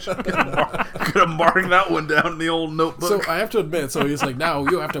 Could have marked that one down in the old notebook. so I have to admit, so he's like, now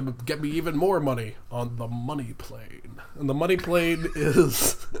you have to get me even more money on the money plane. And the money plane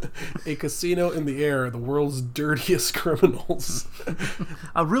is a casino in the air, the world's dirtiest criminals.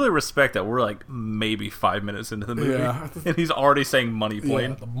 I really respect that we're maybe 5 minutes into the movie, and he's already saying money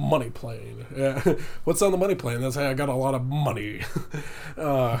plane. Yeah, the money plane. Yeah. What's on the money plane? That's how I got a lot of money.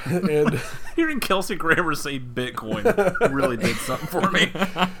 And hearing Kelsey Grammer say Bitcoin really did something for me.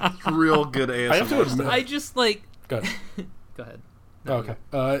 Real good ASMR. I have to admit, I just Go ahead. Go ahead. No, okay.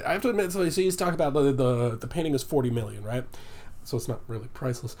 I have to admit, so he's talking about the painting is $40 million, right? So it's not really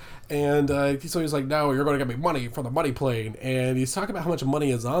priceless. And so he's like, no, you're going to get me money for the money plane. And he's talking about how much money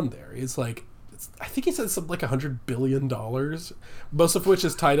is on there. He's like, I think he said something like $100 billion, most of which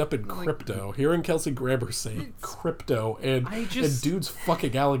is tied up in crypto. Hearing Kelsey Grammer say crypto and dudes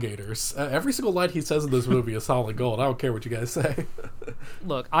fucking alligators. Every single line he says in this movie is solid gold. I don't care what you guys say.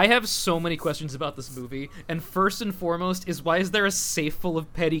 Look, I have so many questions about this movie, and first and foremost is why is there a safe full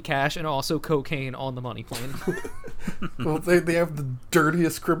of petty cash and also cocaine on the money plane? Well, they have the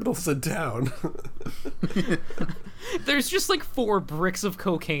dirtiest criminals in town. There's just 4 bricks of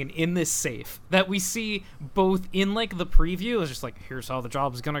cocaine in this safe that we see both in the preview. It's just here's how the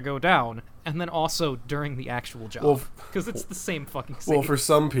job's gonna go down, and then also during the actual job, because it's the same fucking safe. Well, for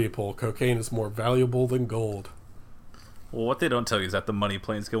some people, cocaine is more valuable than gold. Well, what they don't tell you is that the money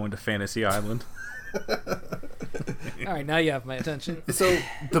plane's going to Fantasy Island. All right, now you have my attention. So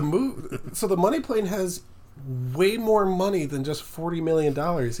the money plane has way more money than just $40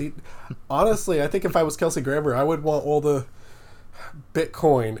 million. Honestly, I think if I was Kelsey Grammer, I would want all the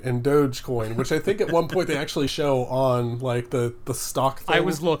Bitcoin and Dogecoin, which I think at one point they actually show on the stock thing. I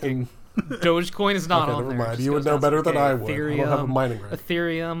was looking. Dogecoin is not on never there. mind. You would know better than I would. Ethereum, I don't have a mining right.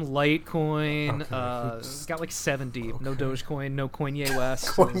 Ethereum, Litecoin. It's got 7 deep. No Dogecoin, no Kanye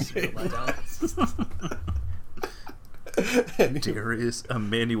West. Darius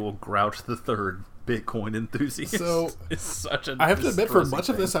Emmanuel Grouch the Third, Bitcoin enthusiast. So it's such a I have to admit, for much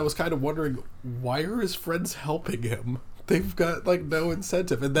thing. of this, I was kind of wondering, why are his friends helping him? They've got no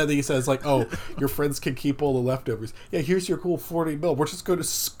incentive. And then he says oh, your friends can keep all the leftovers. Yeah, here's your cool 40 mil. We're just going to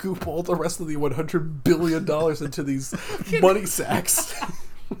scoop all the rest of the $100 billion into these money sacks.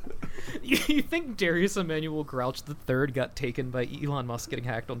 You think Darius Emmanuel Grouch III got taken by Elon Musk getting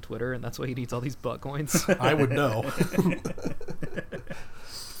hacked on Twitter, and that's why he needs all these butt coins? I would know.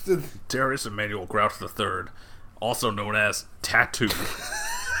 Darius Emmanuel Grouch III, also known as Tattoo.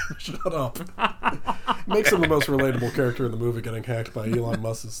 Shut up. Makes him the most relatable character in the movie, getting hacked by Elon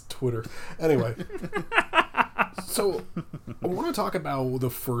Musk's Twitter. Anyway. So, I want to talk about the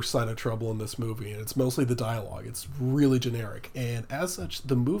first sign of trouble in this movie, and it's mostly the dialogue. It's really generic, and as such,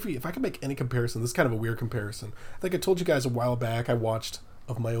 the movie, if I can make any comparison, this is kind of a weird comparison. I think I told you guys a while back, I watched,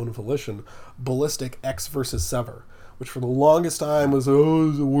 of my own volition, Ballistic X vs. Sever, which for the longest time was,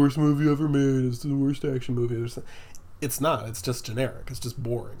 it's the worst movie ever made, it's the worst action movie. It's not, it's just generic, it's just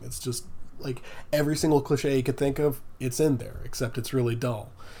boring, it's just, like, every single cliche you could think of, it's in there, except it's really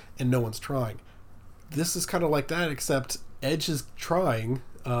dull, and no one's trying. This is kind of like that, except Edge is trying.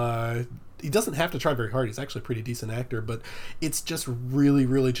 He doesn't have to try very hard. He's actually a pretty decent actor, but it's just really,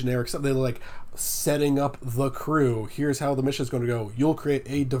 really generic. So they're like setting up the crew. Here's how the mission is going to go. You'll create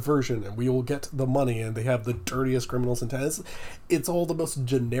a diversion, and we will get the money. And they have the dirtiest criminals in town. It's all the most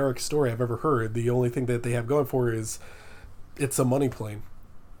generic story I've ever heard. The only thing that they have going for is it's a money plane.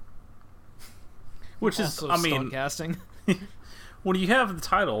 Which is, Also I mean, casting. when you have the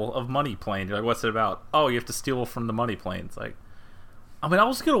title of Money Plane, you're like, what's it about? Oh, you have to steal from the money plane. It's like, I mean, I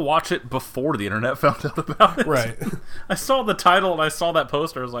was going to watch it before the internet found out about it. Right. I saw the title and I saw that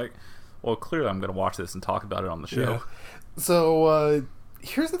poster. I was like, well, clearly I'm going to watch this and talk about it on the show. Yeah. So,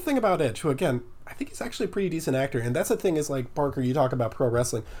 here's the thing about Edge, who, again, I think he's actually a pretty decent actor. And that's the thing is, like, Parker, you talk about pro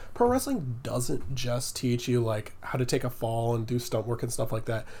wrestling. Pro wrestling doesn't just teach you, like, how to take a fall and do stunt work and stuff like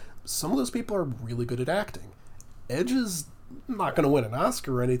that. Some of those people are really good at acting. Edge is not going to win an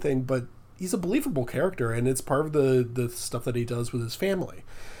Oscar or anything, but he's a believable character, and it's part of the stuff that he does with his family.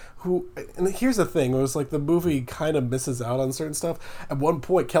 And here's the thing, it was like the movie kind of misses out on certain stuff. At one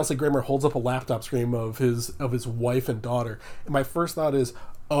point, Kelsey Grammer holds up a laptop screen of his wife and daughter, and my first thought is,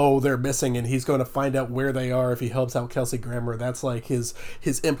 oh, they're missing, and he's going to find out where they are if he helps out Kelsey Grammer. That's like his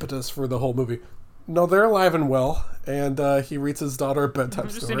impetus for the whole movie. No, they're alive and well, and he reads his daughter a bedtime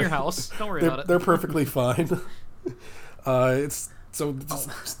story. Just in your house. Don't worry about it. They're perfectly fine. It's so.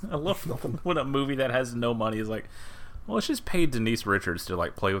 I love when a movie that has no money is like, well, let's just pay Denise Richards to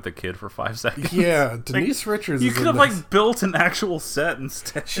like play with a kid for 5 seconds. Yeah, Denise Richards. You could have like built an actual set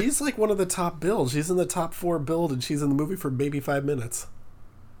instead. She's like one of the top bills. She's in the top 4 build, and she's in the movie for maybe 5 minutes.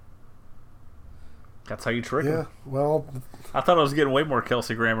 That's how you trick Yeah, her. well, I thought I was getting way more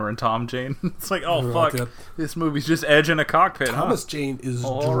Kelsey Grammer and Tom Jane. It's like, oh fuck, yeah. this movie's just Edge in a cockpit. Thomas huh? Jane is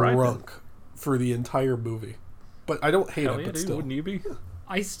All right, drunk for the entire movie, but I don't hate Hell it. yeah, But dude, still, wouldn't you be?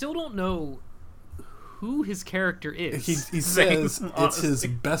 I still don't know who his character is. he Same, says it's his honestly.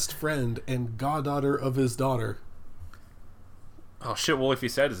 best friend and goddaughter of his daughter. Oh shit! Well, if he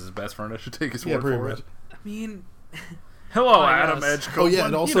said it's his best friend, I should take his Yeah, word pretty for much. it. I mean, Hello, Oh, Adam yes. Edge. Oh, yeah,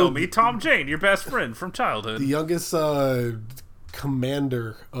 and you also know me, Tom Jane, your best friend from childhood. The youngest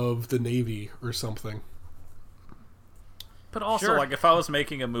commander of the Navy or something. But also, Sure. like, if I was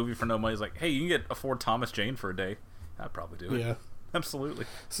making a movie for no money, it's like, hey, you can afford Thomas Jane for a day. I'd probably do it. Yeah. Absolutely.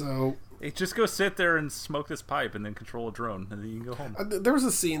 So Hey, just go sit there and smoke this pipe and then control a drone, and then you can go home. there was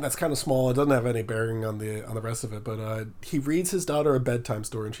a scene that's kind of small. It doesn't have any bearing on the rest of it, but he reads his daughter a bedtime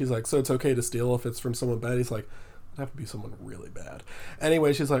story, and she's like, "So it's okay to steal if it's from someone bad?" He's like, "It'd have to be someone really bad."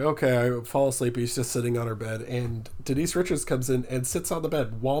 Anyway, she's like, "Okay." I fall asleep. He's just sitting on her bed, and Denise Richards comes in and sits on the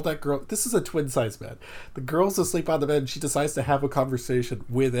bed while that girl. This is a twin size bed. The girl's asleep on the bed, and she decides to have a conversation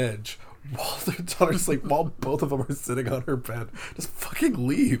with Edge while their daughter's asleep, while both of them are sitting on her bed. Just fucking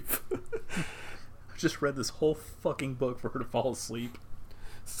leave. I just read this whole fucking book for her to fall asleep,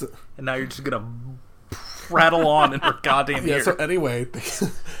 So, and now you're just gonna prattle on in her goddamn yeah. ear So anyway.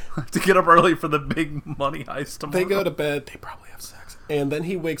 to get up early for the big money heist tomorrow. They go to bed. They probably have sex. And then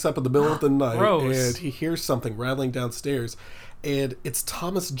he wakes up in the middle of the night Gross. and he hears something rattling downstairs. And it's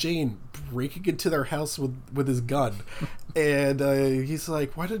Thomas Jane breaking into their house with his gun. And he's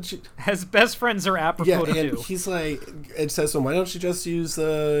like, "Why didn't you..." as best friends are apropos Yeah, to and do. he's like, Ed says to him, "Why don't you just use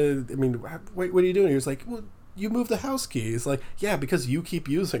wait, what are you doing?" He was like, "Well, you moved the house key." He's like, "Yeah, because you keep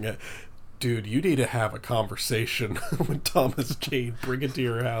using it." Dude, you need to have a conversation with Thomas Jane. Bring it to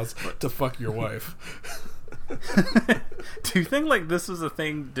your house to fuck your wife. Do you think like this was a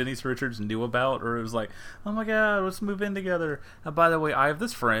thing Denise Richards knew about, or it was like, oh my god, let's move in together? By the way, I have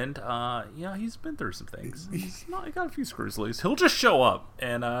this friend. Yeah, he's been through some things. He got a few screws loose. He'll just show up,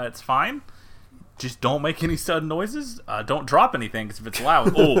 and it's fine. Just don't make any sudden noises. Don't drop anything, because if it's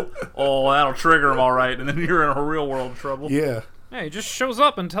loud, oh, that'll trigger him, all right. And then you're in a real world trouble. Yeah. Yeah, he just shows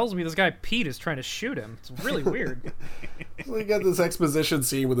up and tells me this guy Pete is trying to shoot him. It's really weird. So you got this exposition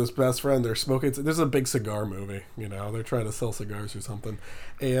scene with his best friend. They're smoking. This is a big cigar movie. You know, they're trying to sell cigars or something.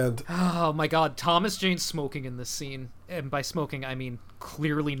 And Oh my god, Thomas Jane smoking in this scene, and by smoking I mean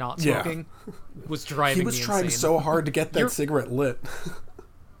clearly not smoking, was driving he me was insane. trying so hard to get that cigarette lit.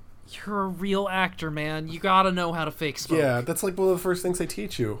 You're a real actor, man. You gotta know how to fake smoke. Yeah, that's like one of the first things they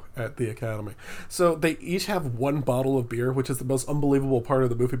teach you at the academy. So they each have one bottle of beer, which is the most unbelievable part of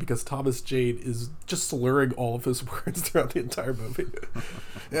the movie because Thomas Jane is just slurring all of his words throughout the entire movie.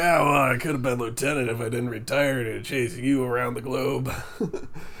 Yeah, well, I could have been lieutenant if I didn't retire to chase you around the globe.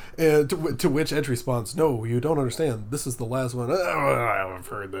 And to which Edge responds, "No, you don't understand. This is the last one." Oh, I've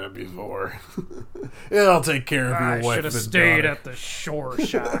heard that before. Yeah, I'll take care of your wife. I should have stayed at the shore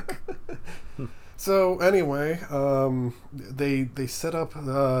shack. So anyway, they set up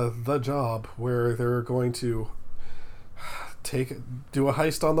the job where they're going to do a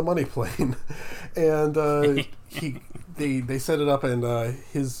heist on the money plane, and they set it up, and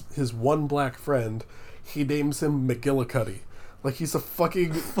his one black friend, he names him McGillicuddy. Like he's a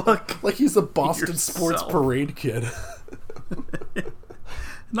fucking like he's a Boston Sports Parade kid.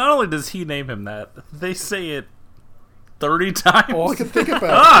 Not only does he name him that, they say it 30 times. All I can think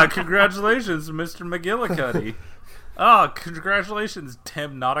about. Congratulations, Mr. McGillicuddy. Congratulations,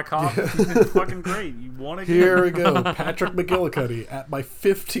 Tim Notikoff. Fucking great. You won again. Here we go. Patrick McGillicuddy at my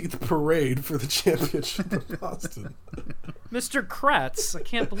 15th parade for the championship in Boston. Mr. Kratz, I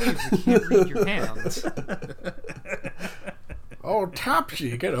can't believe you can't read your hands. Oh,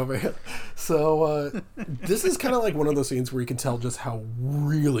 Topsy, get over here. So, this is kind of like one of those scenes where you can tell just how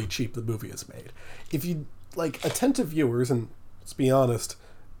really cheap the movie is made. If you, like, attentive viewers, and let's be honest,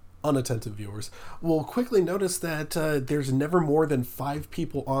 unattentive viewers, will quickly notice that there's never more than 5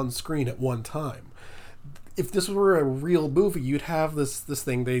 people on screen at one time. If this were a real movie, you'd have this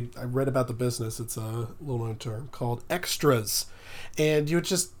thing, I read about the business, it's a little-known term, called extras. And you would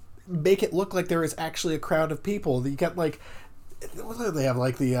just make it look like there is actually a crowd of people. You get, like... What do they have?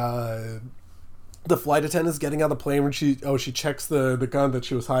 Like the flight attendant's getting on the plane when she checks the gun that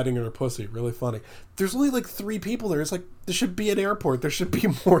she was hiding in her pussy. Really funny. There's only like 3 people there. It's like there should be an airport. There should be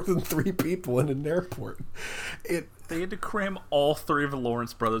more than 3 people in an airport. They had to cram all 3 of the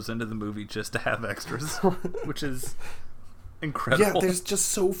Lawrence brothers into the movie just to have extras, which is incredible. Yeah, there's just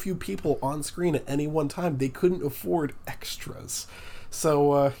so few people on screen at any one time. They couldn't afford extras.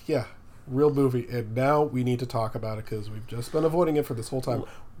 So yeah. Real movie, and now we need to talk about it because we've just been avoiding it for this whole time.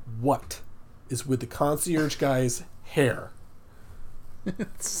 What is with the concierge guy's hair?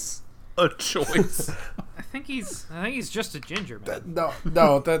 It's a choice. I think he's just a ginger man.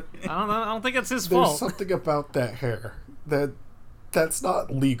 No, that I don't think it's his there's fault. something about that hair that's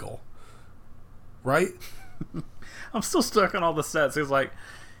not legal, right? I'm still stuck on all the sets. It's like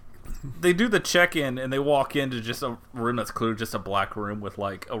they do the check-in and they walk into just a room that's clearly just a black room with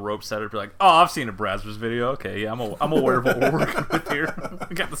like a rope set up. You're like, oh, I've seen a Brazzers video. Okay, yeah, I'm aware of what we're working with here.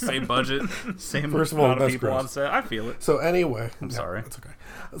 We got the same budget, same amount of people on set. I feel it. So anyway, I'm sorry. It's okay.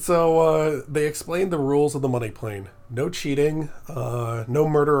 So they explained the rules of the money plane: no cheating, no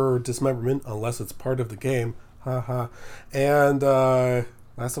murder or dismemberment unless it's part of the game. Haha. And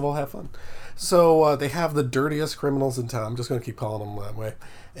last of all, have fun. So they have the dirtiest criminals in town. I'm just going to keep calling them that way.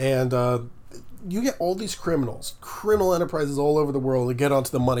 And you get all these criminal enterprises all over the world to get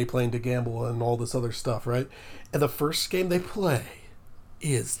onto the money plane to gamble and all this other stuff, right? And the first game they play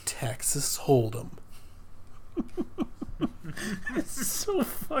is Texas Hold'em. This is so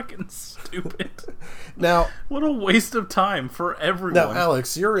fucking stupid. Now, what a waste of time for everyone. Now,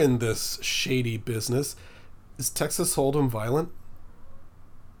 Alex, you're in this shady business. Is Texas Hold'em violent?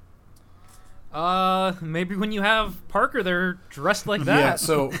 Maybe when you have Parker there dressed like that. Yeah,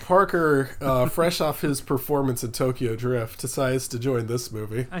 so Parker, fresh off his performance in Tokyo Drift, decides to join this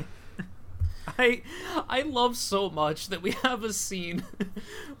movie. I love so much that we have a scene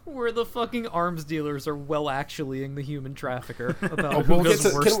where the fucking arms dealers are actuallying the human trafficker about who does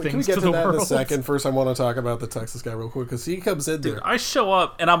worse things can we get to that world. in a second? First, I want to talk about the Texas guy real quick, because he comes in there. Dude, I show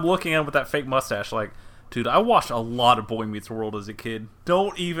up and I'm looking at him with that fake mustache like, dude, I watched a lot of Boy Meets World as a kid.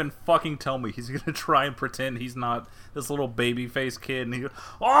 Don't even fucking tell me he's gonna try and pretend he's not this little baby face kid. And he goes,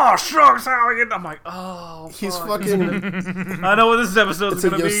 "Oh shucks, how I get?" I'm like, "Oh, he's fuck. fucking." I know what this episode's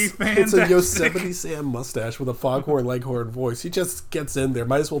gonna be. Fantastic. It's a Yosemite Sam mustache with a foghorn leghorn voice. He just gets in there.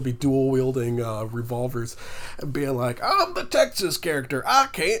 Might as well be dual wielding revolvers and being like, "I'm the Texas character. I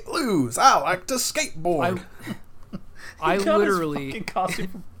can't lose. I like to skateboard." I literally his fucking costume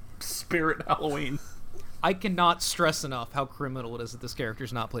from Spirit Halloween. I cannot stress enough how criminal it is that this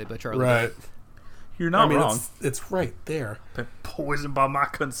character's not played by Charlie. Right. You're not wrong. It's right there. Been poisoned by my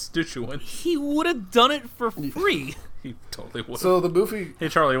constituents. He would have done it for free. He totally would. So the movie... Hey,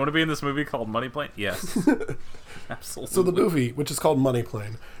 Charlie, you want to be in this movie called Money Plane? Yes. Absolutely. So the movie, which is called Money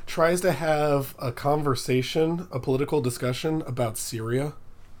Plane, tries to have a conversation, a political discussion about Syria.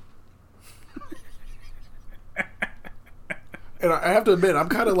 And I have to admit, I'm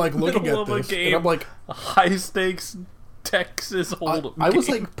kind of like looking at this, and I'm like... A high-stakes Texas Hold'em I was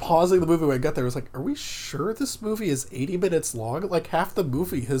game. like pausing the movie when I got there. I was like, are we sure this movie is 80 minutes long? Like half the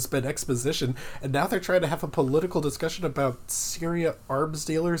movie has been exposition, and now they're trying to have a political discussion about Syria arms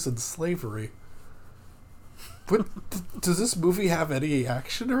dealers and slavery. What, does this movie have any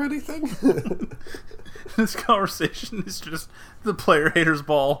action or anything? This conversation is just the Player Haters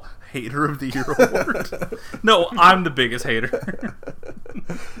Ball Hater of the Year award. No, I'm the biggest hater.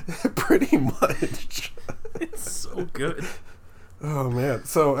 Pretty much. It's so good. Oh man.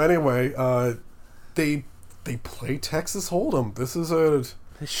 So anyway, they play Texas Hold'em. This is a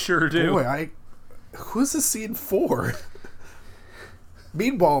They sure do. boy. Who's this scene for?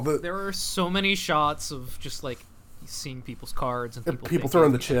 Meanwhile, There are so many shots of just like seeing people's cards and people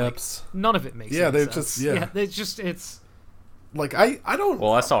throwing the thinking, and, like, chips. none of it makes Yeah, any they're sense. just- yeah. It's Like I don't.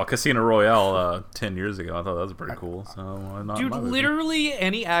 Well, I saw Casino Royale 10 years ago. I thought that was pretty cool. So why not? dude, my movie? literally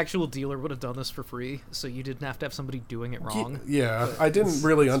any actual dealer would have done this for free, so you didn't have to have somebody doing it wrong. Yeah, I didn't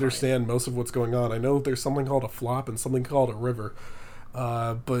really understand most of what's going on. I know there's something called a flop and something called a river,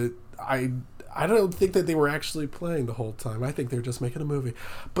 but I don't think that they were actually playing the whole time. I think they're just making a movie.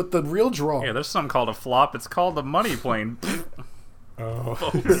 But the real draw. Yeah, there's something called a flop. It's called the Money Plane.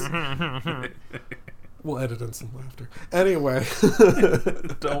 Oh. We'll edit in some laughter. Anyway.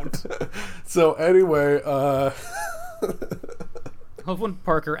 Don't. So anyway, I love when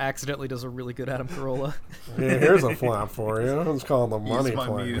Parker accidentally does a really good Adam Carolla. yeah, here's a flop for you. It's called the Money my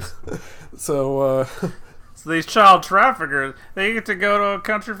Plane. muse. So, So these child traffickers, they get to go to a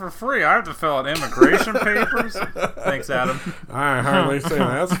country for free. I have to fill out immigration papers. Thanks, Adam. I hardly say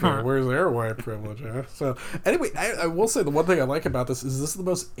that's fair. Where's their white privilege at? So, anyway, I will say the one thing I like about this is the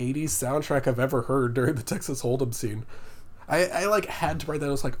most 80s soundtrack I've ever heard during the Texas Hold'em scene. I like had to write that.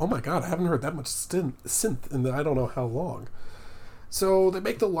 I was like, oh my god, I haven't heard that much synth in I don't know how long. So they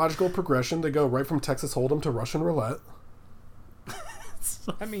make the logical progression to go right from Texas Hold'em to Russian roulette.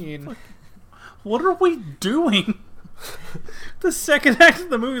 I mean, What are we doing? The second act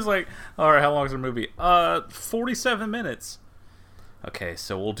of the movie is like, all right, how long is the movie? 47 minutes. Okay,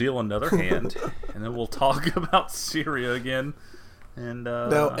 so we'll deal another hand, and then we'll talk about Syria again. And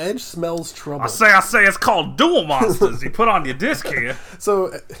Now, Edge smells trouble. I say, it's called Duel Monsters. You put on your disc here.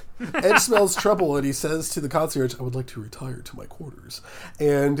 So Edge smells trouble, and he says to the concierge, I would like to retire to my quarters.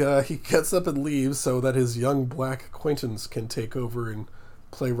 And he gets up and leaves so that his young black acquaintance can take over and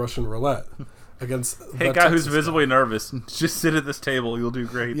play Russian roulette against Hey, the guy who's Texas visibly nervous, just sit at this table. You'll do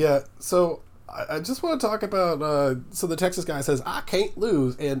great. Yeah, so I just want to talk about... so the Texas guy says, I can't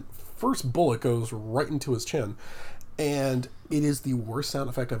lose, and first bullet goes right into his chin. And it is the worst sound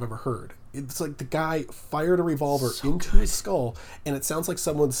effect I've ever heard. It's like the guy fired a revolver into his skull, and it sounds like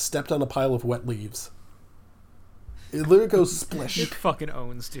someone stepped on a pile of wet leaves. It literally goes it splish. fucking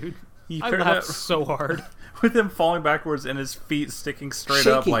owns, dude. You I heard laughed that? so hard. With him falling backwards and his feet sticking straight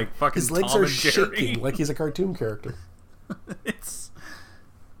up Shaking. like fucking His legs Tom are and Jerry. shaking like he's a cartoon character. It's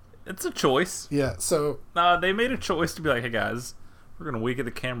a choice. Yeah, so They made a choice to be like, hey guys, we're gonna weaken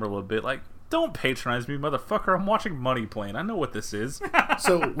the camera a little bit. Like, don't patronize me, motherfucker. I'm watching Money Plane. I know what this is.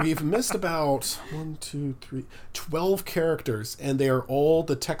 we've missed about 12 characters, and they are all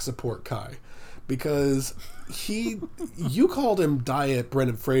the tech support guy. Because you called him Diet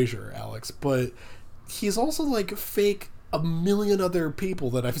Brendan Fraser, Alex, but he's also like fake a million other people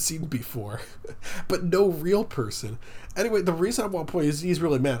that I've seen before, but no real person. Anyway, the reason I want to point is he's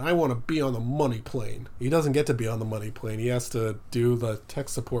really mad. I want to be on the Money Plane. He doesn't get to be on the Money Plane. He has to do the tech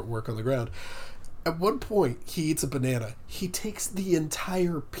support work on the ground. At one point, he eats a banana. He takes the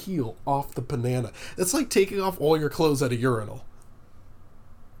entire peel off the banana. It's like taking off all your clothes at a urinal.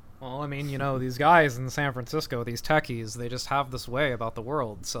 Well, I mean, you know, these guys in San Francisco, these techies, they just have this way about the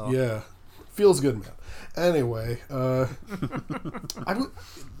world, so... Yeah. Feels good, man. Anyway,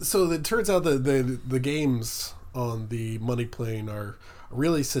 so it turns out that the games on the Money Plane are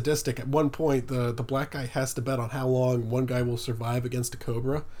really sadistic. At one point, the black guy has to bet on how long one guy will survive against a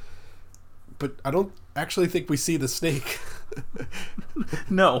cobra. But I don't actually think we see the snake.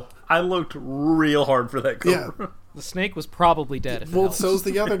 No, I looked real hard for that cobra. Yeah. The snake was probably dead. If it Well, helps. so's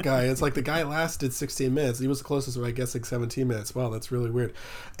the other guy. It's like the guy lasted 16 minutes. He was the closest, I guess, like 17 minutes. Wow, that's really weird.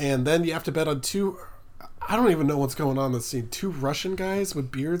 And then you have to bet on two... I don't even know what's going on in this scene. Two Russian guys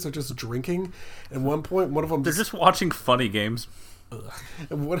with beards are just drinking. At one point, one of them... They're just watching funny games.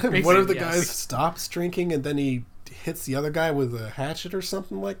 And what if the guy stops drinking and then he hits the other guy with a hatchet or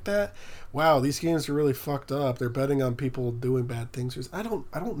something like that? Wow, these games are really fucked up. They're betting on people doing bad things. I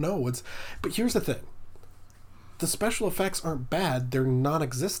don't know. But here's the thing. The special effects aren't bad. They're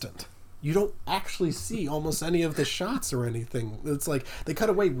non-existent. You don't actually see almost any of the shots or anything. It's like they cut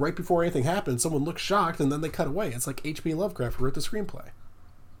away right before anything happened. Someone looks shocked and then they cut away. It's like H.P. Lovecraft wrote the screenplay.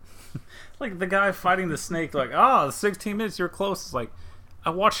 Like the guy fighting the snake, like, 16 minutes, you're close. It's like, I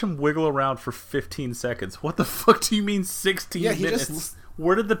watched him wiggle around for 15 seconds. What the fuck do you mean 16 minutes?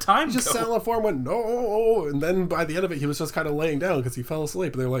 Where did the time go? Just silent form went, no, and then by the end of it, he was just kind of laying down because he fell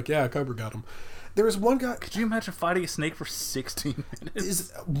asleep. And they're like, yeah, Cobra got him. There was one guy... Could you imagine fighting a snake for 16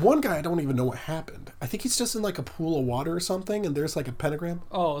 minutes? One guy, I don't even know what happened. I think he's just in like a pool of water or something, and there's like a pentagram.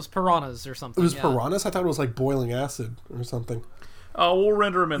 Oh, it was piranhas or something. It was piranhas? I thought it was like boiling acid or something. Oh, we'll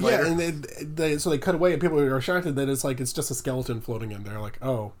render him in later. Yeah, and so they cut away, and people are shocked that it's just a skeleton floating in there. Like,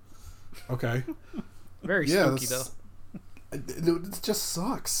 oh, okay. Very spooky, though. It just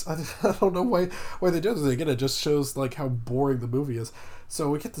sucks. I don't know why they do this. Again, it just shows like how boring the movie is. So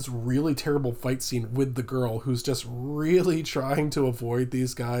we get this really terrible fight scene with the girl who's just really trying to avoid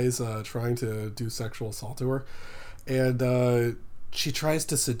these guys trying to do sexual assault to her. And she tries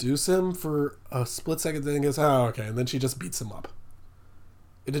to seduce him for a split second, then goes, oh, okay. And then she just beats him up.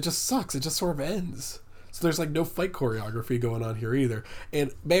 And it just sucks. It just sort of ends. So there's like no fight choreography going on here either.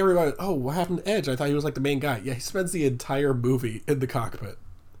 And may remind, oh, what happened to Edge? I thought he was like the main guy. Yeah, he spends the entire movie in the cockpit.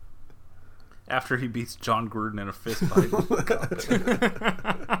 After he beats John Gruden in a fist fight.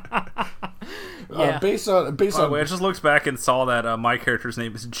 Yeah. Based on. By the way, I just looked back and saw that my character's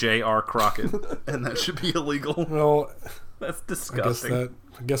name is J.R. Crockett, and that should be illegal. Well, that's disgusting.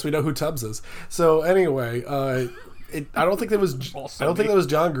 I guess we know who Tubbs is. So anyway, I don't think that was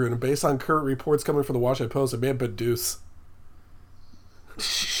John Gruden. Based on current reports coming from the Washington Post, it may have been Deuce.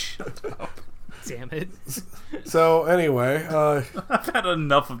 Shut up. Damn it. So anyway, I've had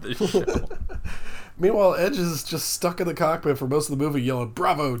enough of this show. Meanwhile, Edge is just stuck in the cockpit for most of the movie, yelling,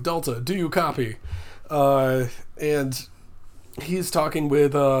 "Bravo, Delta, do you copy?" And he's talking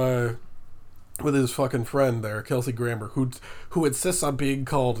with his fucking friend there, Kelsey Grammer, who insists on being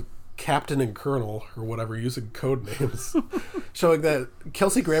called Captain and Colonel or whatever, using code names, showing that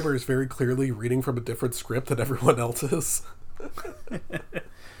Kelsey Grammer is very clearly reading from a different script than everyone else is.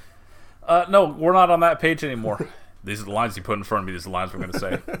 No, we're not on that page anymore. These are the lines you put in front of me. These are the lines we're going to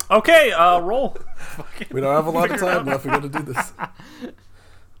say. Okay, roll. We don't have a lot of time left. We got to do this.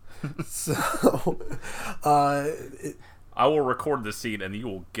 So, I will record this scene, and you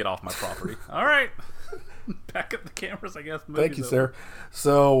will get off my property. All right. Back at the cameras, I guess. Thank you, sir.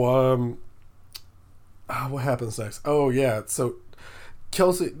 So, what happens next? Oh, yeah. So,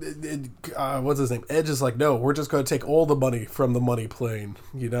 Kelsey, what's his name? Edge is like, no, we're just going to take all the money from the money plane,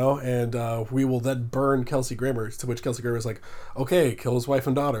 and we will then burn Kelsey Grammer. To which Kelsey Grammer is like, okay, kill his wife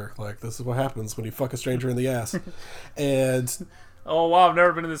and daughter. Like, this is what happens when you fuck a stranger in the ass. And oh, wow, I've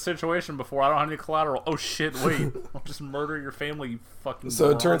never been in this situation before. I don't have any collateral. Oh, shit, wait. I'll just murder your family, you fucking So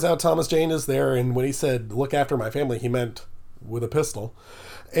moron. it turns out Thomas Jane is there, and when he said, look after my family, he meant with a pistol.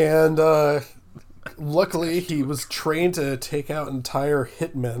 And luckily, he was trained to take out entire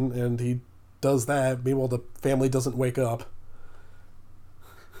hitmen, and he does that. Meanwhile, the family doesn't wake up.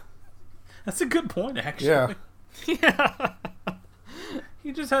 That's a good point, actually. Yeah. Yeah.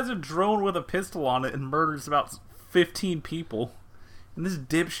 He just has a drone with a pistol on it and murders about 15 people. And this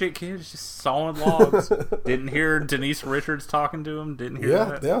dipshit kid is just sawing logs. Didn't hear Denise Richards talking to him. Didn't hear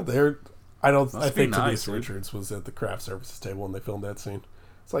that. Yeah, they're. I think nice, Denise Richards was at the craft services table when they filmed that scene.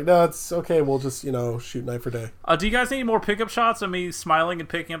 It's like, no, it's okay. We'll just, shoot night for day. Do you guys need more pickup shots of me smiling and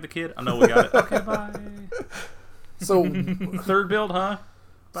picking up the kid? I know we got it. Okay, bye. So, Third build, huh?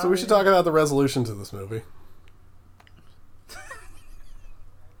 Bye. so we should talk about the resolution to this movie.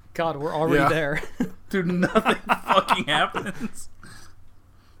 God, we're already there. Dude, nothing fucking happens.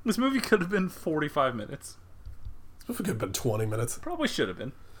 This movie could have been 45 minutes. This movie could have been 20 minutes. Probably should have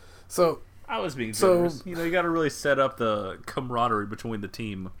been. So, I was being generous. You got to really set up the camaraderie between the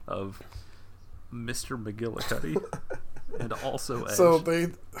team of Mr. McGillicuddy and also Edge.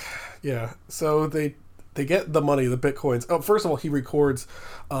 So they get the money, the bitcoins. Oh, first of all, he records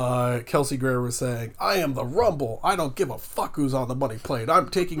Kelsey Grammer saying, "I am the Rumble. I don't give a fuck who's on the money plane. I'm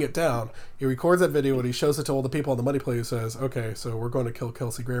taking it down." He records that video and he shows it to all the people on the money plane, who says, "Okay, so we're going to kill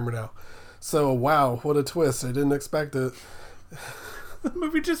Kelsey Grammer now." So, wow, what a twist. I didn't expect it. The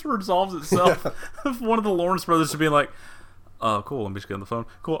movie just resolves itself. Yeah. One of the Lawrence brothers to be like, Oh, cool. Let me just get on the phone.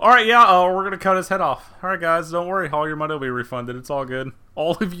 Cool. All right, yeah, we're going to cut his head off. All right, guys, don't worry. All your money will be refunded. It's all good.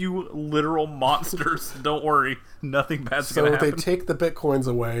 All of you literal monsters, don't worry. Nothing bad's going to So happen. they take the bitcoins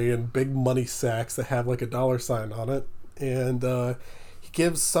away in big money sacks that have like a dollar sign on it, and he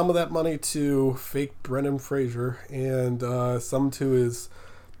gives some of that money to fake Brendan Fraser and some to his.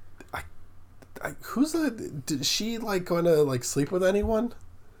 Who's the? Is she like going to like sleep with anyone?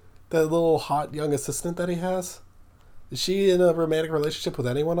 That little hot young assistant that he has. Is she in a romantic relationship with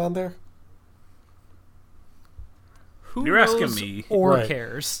anyone on there? Who You're asking knows me. or Right.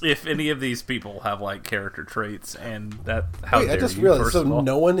 cares? If any of these people have like character traits, and that how Wait, dare I just you, realized. first So of all.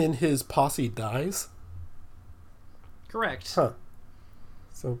 no one in his posse dies. Correct. Huh.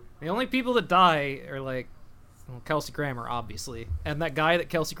 So The only people that die are like Kelsey Grammer, obviously, and that guy that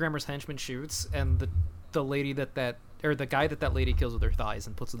Kelsey Grammer's henchman shoots, and the lady that the guy that lady kills with her thighs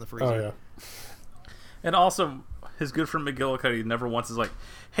and puts in the freezer. oh yeah. And also, his good friend McGillicuddy never once is like,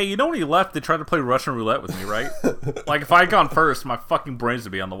 hey, you know when he left, they tried to play Russian roulette with me, right? Like, if I had gone first, my fucking brains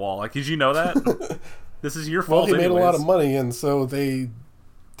would be on the wall. Like, did you know that? This is your Well, fault he made a lot of anyways. money, and so they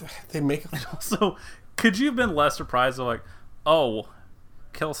make. So, could you have been less surprised of like, oh,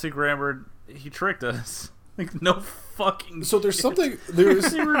 Kelsey Grammer, he tricked us? Like, no fucking So there's shit. something.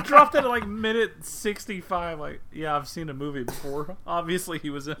 There's They were dropped at like minute 65. Like, yeah, I've seen a movie before. Obviously, he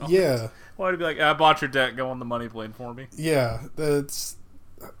was in on yeah. this. Why'd he be like, I bought your deck, go on the money plane for me? Yeah, that's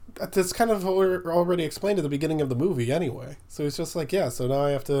kind of already explained at the beginning of the movie anyway. So it's just like, yeah, so now I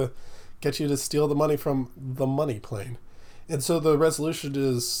have to get you to steal the money from the money plane. And so the resolution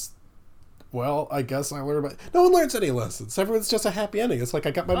is, well, I guess I learned about... No one learns any lessons. Everyone's just a happy ending. It's like,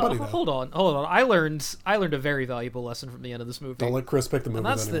 I got my money now. Hold on. I learned a very valuable lesson from the end of this movie. Don't let Chris pick the And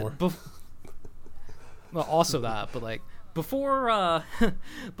movies that's anymore. well, also that, but like before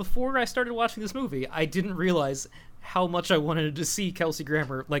before I started watching this movie, I didn't realize how much I wanted to see Kelsey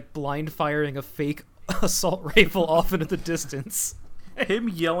Grammer like blind firing a fake assault rifle off into the distance. Him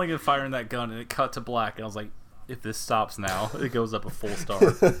yelling and firing that gun, and it cut to black, and I was like, if this stops now, it goes up a full star.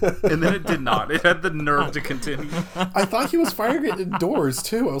 And then it did not. It had the nerve to continue. I thought he was firing it indoors,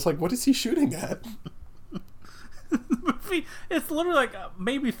 too. I was like, what is he shooting at? It's literally like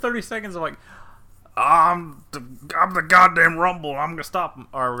maybe 30 seconds of like, I'm the goddamn Rumble. I'm gonna stop him.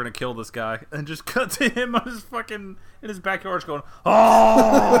 All right, we're gonna kill this guy, and just cut to him on his fucking in his backyard, just going,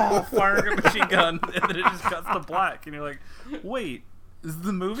 oh, firing a machine gun, and then it just cuts to black, and you're like, wait, is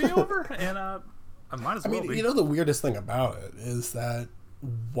the movie over? And I might as I well mean, be. you know, the weirdest thing about it is that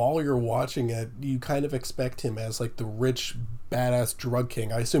while you're watching it, you kind of expect him as like the rich, badass drug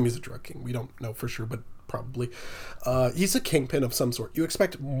king. I assume he's a drug king. We don't know for sure, but probably. He's a kingpin of some sort. You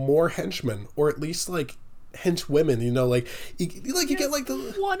expect more henchmen, or at least like henchwomen. You know, like you get like the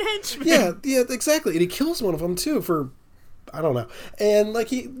One henchman. yeah, exactly. And he kills one of them too for. I don't know. And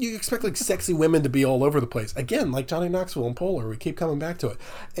like you expect like sexy women to be all over the place. Again, like Johnny Knoxville and Polar, we keep coming back to it.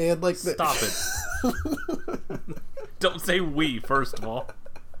 And like Stop it. Don't say we, first of all.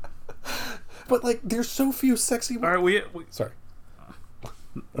 But like there's so few sexy All right, we Sorry.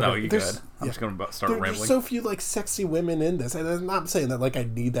 no, Okay, you there's- good. I'm yeah. just gonna start There's rambling. so few like sexy women in this. And I'm not saying that like I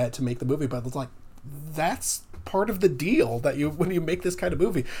need that to make the movie, but it's like that's part of the deal that you when you make this kind of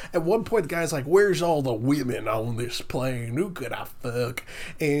movie. At one point, the guy's like, "Where's all the women on this plane? Who could I fuck?"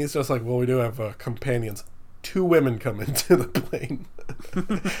 And he's just like, "Well, we do have companions." 2 women come into the plane.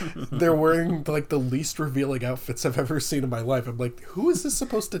 They're wearing like the least revealing outfits I've ever seen in my life. I'm like, who is this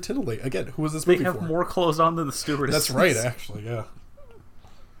supposed to titillate? Again, who is this They movie have for? more clothes on than the stewardess. That's right, actually. Yeah.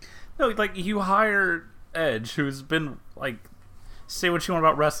 No, like you hire Edge, who's been like, say what you want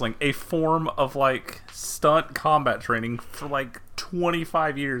about wrestling, a form of like stunt combat training for like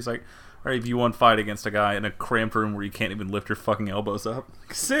 25 years. Like, all right, if you want to fight against a guy in a cramped room where you can't even lift your fucking elbows up,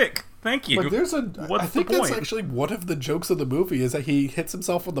 sick. Thank you. But there's What's I think the point? that's actually one of the jokes of the movie is that he hits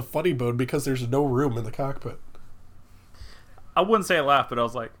himself on the funny bone because there's no room in the cockpit. I wouldn't say I laughed, but I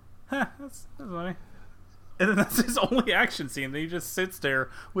was like, huh, that's funny. And then that's his only action scene. And he just sits there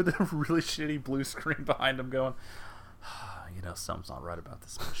with a really shitty blue screen behind him going, you know, something's not right about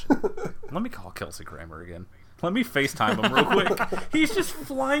this mission. Let me call Kelsey Grammer again. Let me FaceTime him real quick. He's just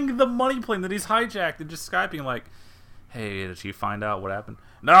flying the money plane that he's hijacked and just Skyping like, hey, did you find out what happened?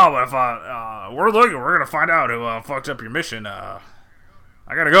 No, but if we're going to find out who fucked up your mission. I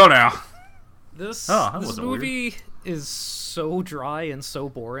gotta go now. This that this wasn't movie is so dry and so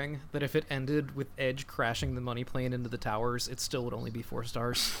boring that if it ended with Edge crashing the money plane into the towers, it still would only be 4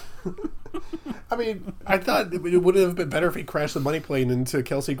 stars. I mean, I thought it would have been better if he crashed the money plane into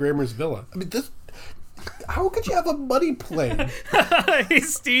Kelsey Grammer's villa. I mean, How could you have a money plane? Hey,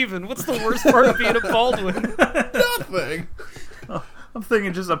 Steven, what's the worst part of being a Baldwin? Nothing. I'm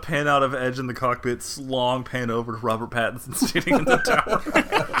thinking just a pan out of Edge in the cockpit, long pan over to Robert Pattinson sitting in the tower.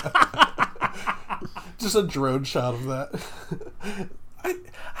 Just a drone shot of that.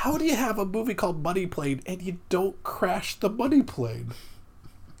 How do you have a movie called Money Plane and you don't crash the money plane?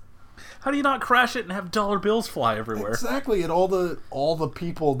 How do you not crash it and have dollar bills fly everywhere? Exactly, and all the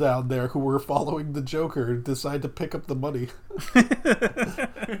people down there who were following the Joker decide to pick up the money.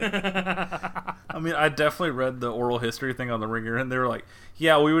 I mean, I definitely read the oral history thing on The Ringer, and they were like,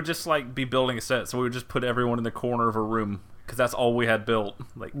 yeah, we would just like be building a set, so we would just put everyone in the corner of a room because that's all we had built.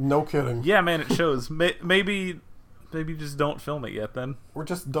 Like, No kidding. yeah, man, it shows. Maybe just don't film it yet then. Or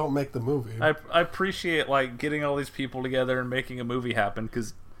just don't make the movie. I appreciate like getting all these people together and making a movie happen,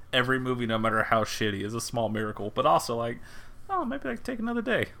 because every movie, no matter how shitty, is a small miracle. But also like, oh, maybe I can take another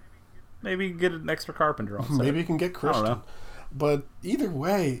day. Maybe get an extra carpenter on set. Maybe you can get Christian. I don't know. But either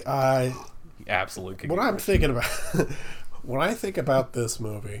way, Absolutely. what I'm thinking about when I think about this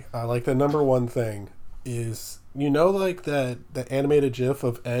movie, like the number one thing is, like that animated GIF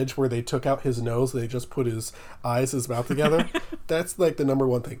of Edge where they took out his nose, they just put his eyes, his mouth together. That's like the number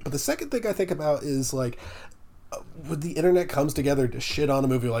one thing. But the second thing I think about is like, when the internet comes together to shit on a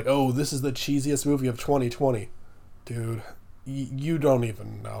movie, like, oh, this is the cheesiest movie of 2020, dude, you don't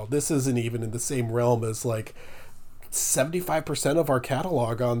even know. This isn't even in the same realm as like 75% of our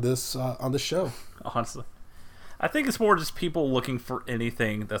catalog on this show. Honestly, I think it's more just people looking for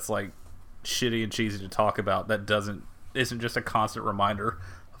anything that's like shitty and cheesy to talk about that isn't just a constant reminder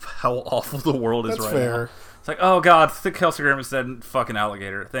of how awful the world is. That's right fair. now. It's like, oh god, Kelsey Grammer said fucking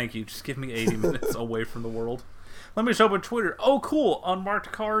alligator. Thank you. Just give me 80 minutes away from the world. Let me show up on Twitter. Oh, cool.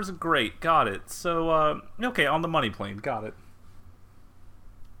 Unmarked cars. Great. Got it. So, okay, on the money plane. Got it.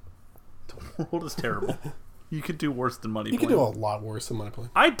 The world is terrible. You could do worse than Money You Plane. could do a lot worse than Money Plane.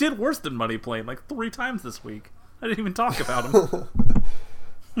 I did worse than Money Plane like 3 times this week. I didn't even talk about them.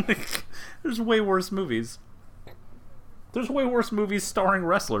 There's way worse movies. There's way worse movies starring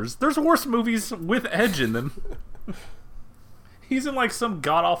wrestlers. There's worse movies with Edge in them. He's in like some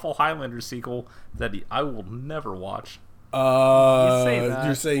god-awful Highlander sequel that I will never watch. You say that.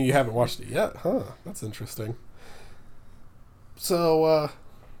 You're saying you haven't watched it yet, huh? That's interesting. So,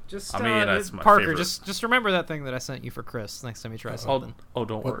 Just, I mean, that's my Parker, favorite. just remember that thing that I sent you for Chris next time you try something.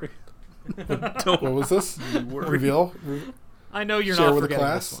 Don't worry. what was this? Reveal? I know you're Share not with the forgetting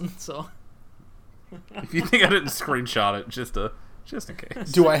class? this one, so... If you think I didn't screenshot it, just in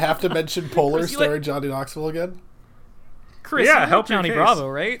case. Do I have to mention Polar Chris, you like- starring Johnny Knoxville again? Chris, Yeah, you like help your Johnny case. Bravo,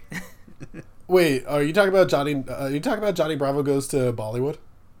 right? Wait, are you talking about Johnny? Are you talking about Johnny Bravo goes to Bollywood?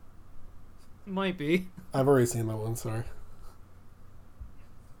 Might be. I've already seen that one. Sorry.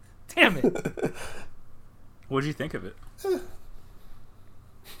 Damn it. What'd you think of it?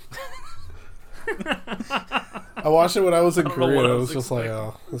 I watched it when I was in don't know Korea. what And I I was was just like,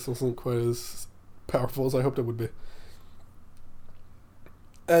 expecting. oh, this wasn't quite as powerful as I hoped it would be.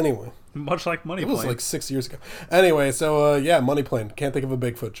 Anyway, Much like Money it was Plane. like 6 years ago. Anyway, so yeah, Money Plane. Can't think of a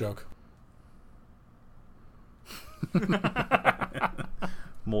Bigfoot joke.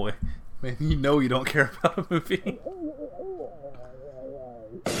 Boy, man, you know you don't care about a movie.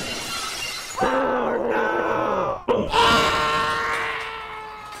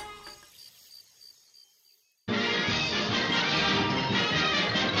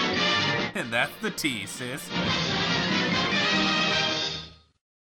 And that's the tea, sis.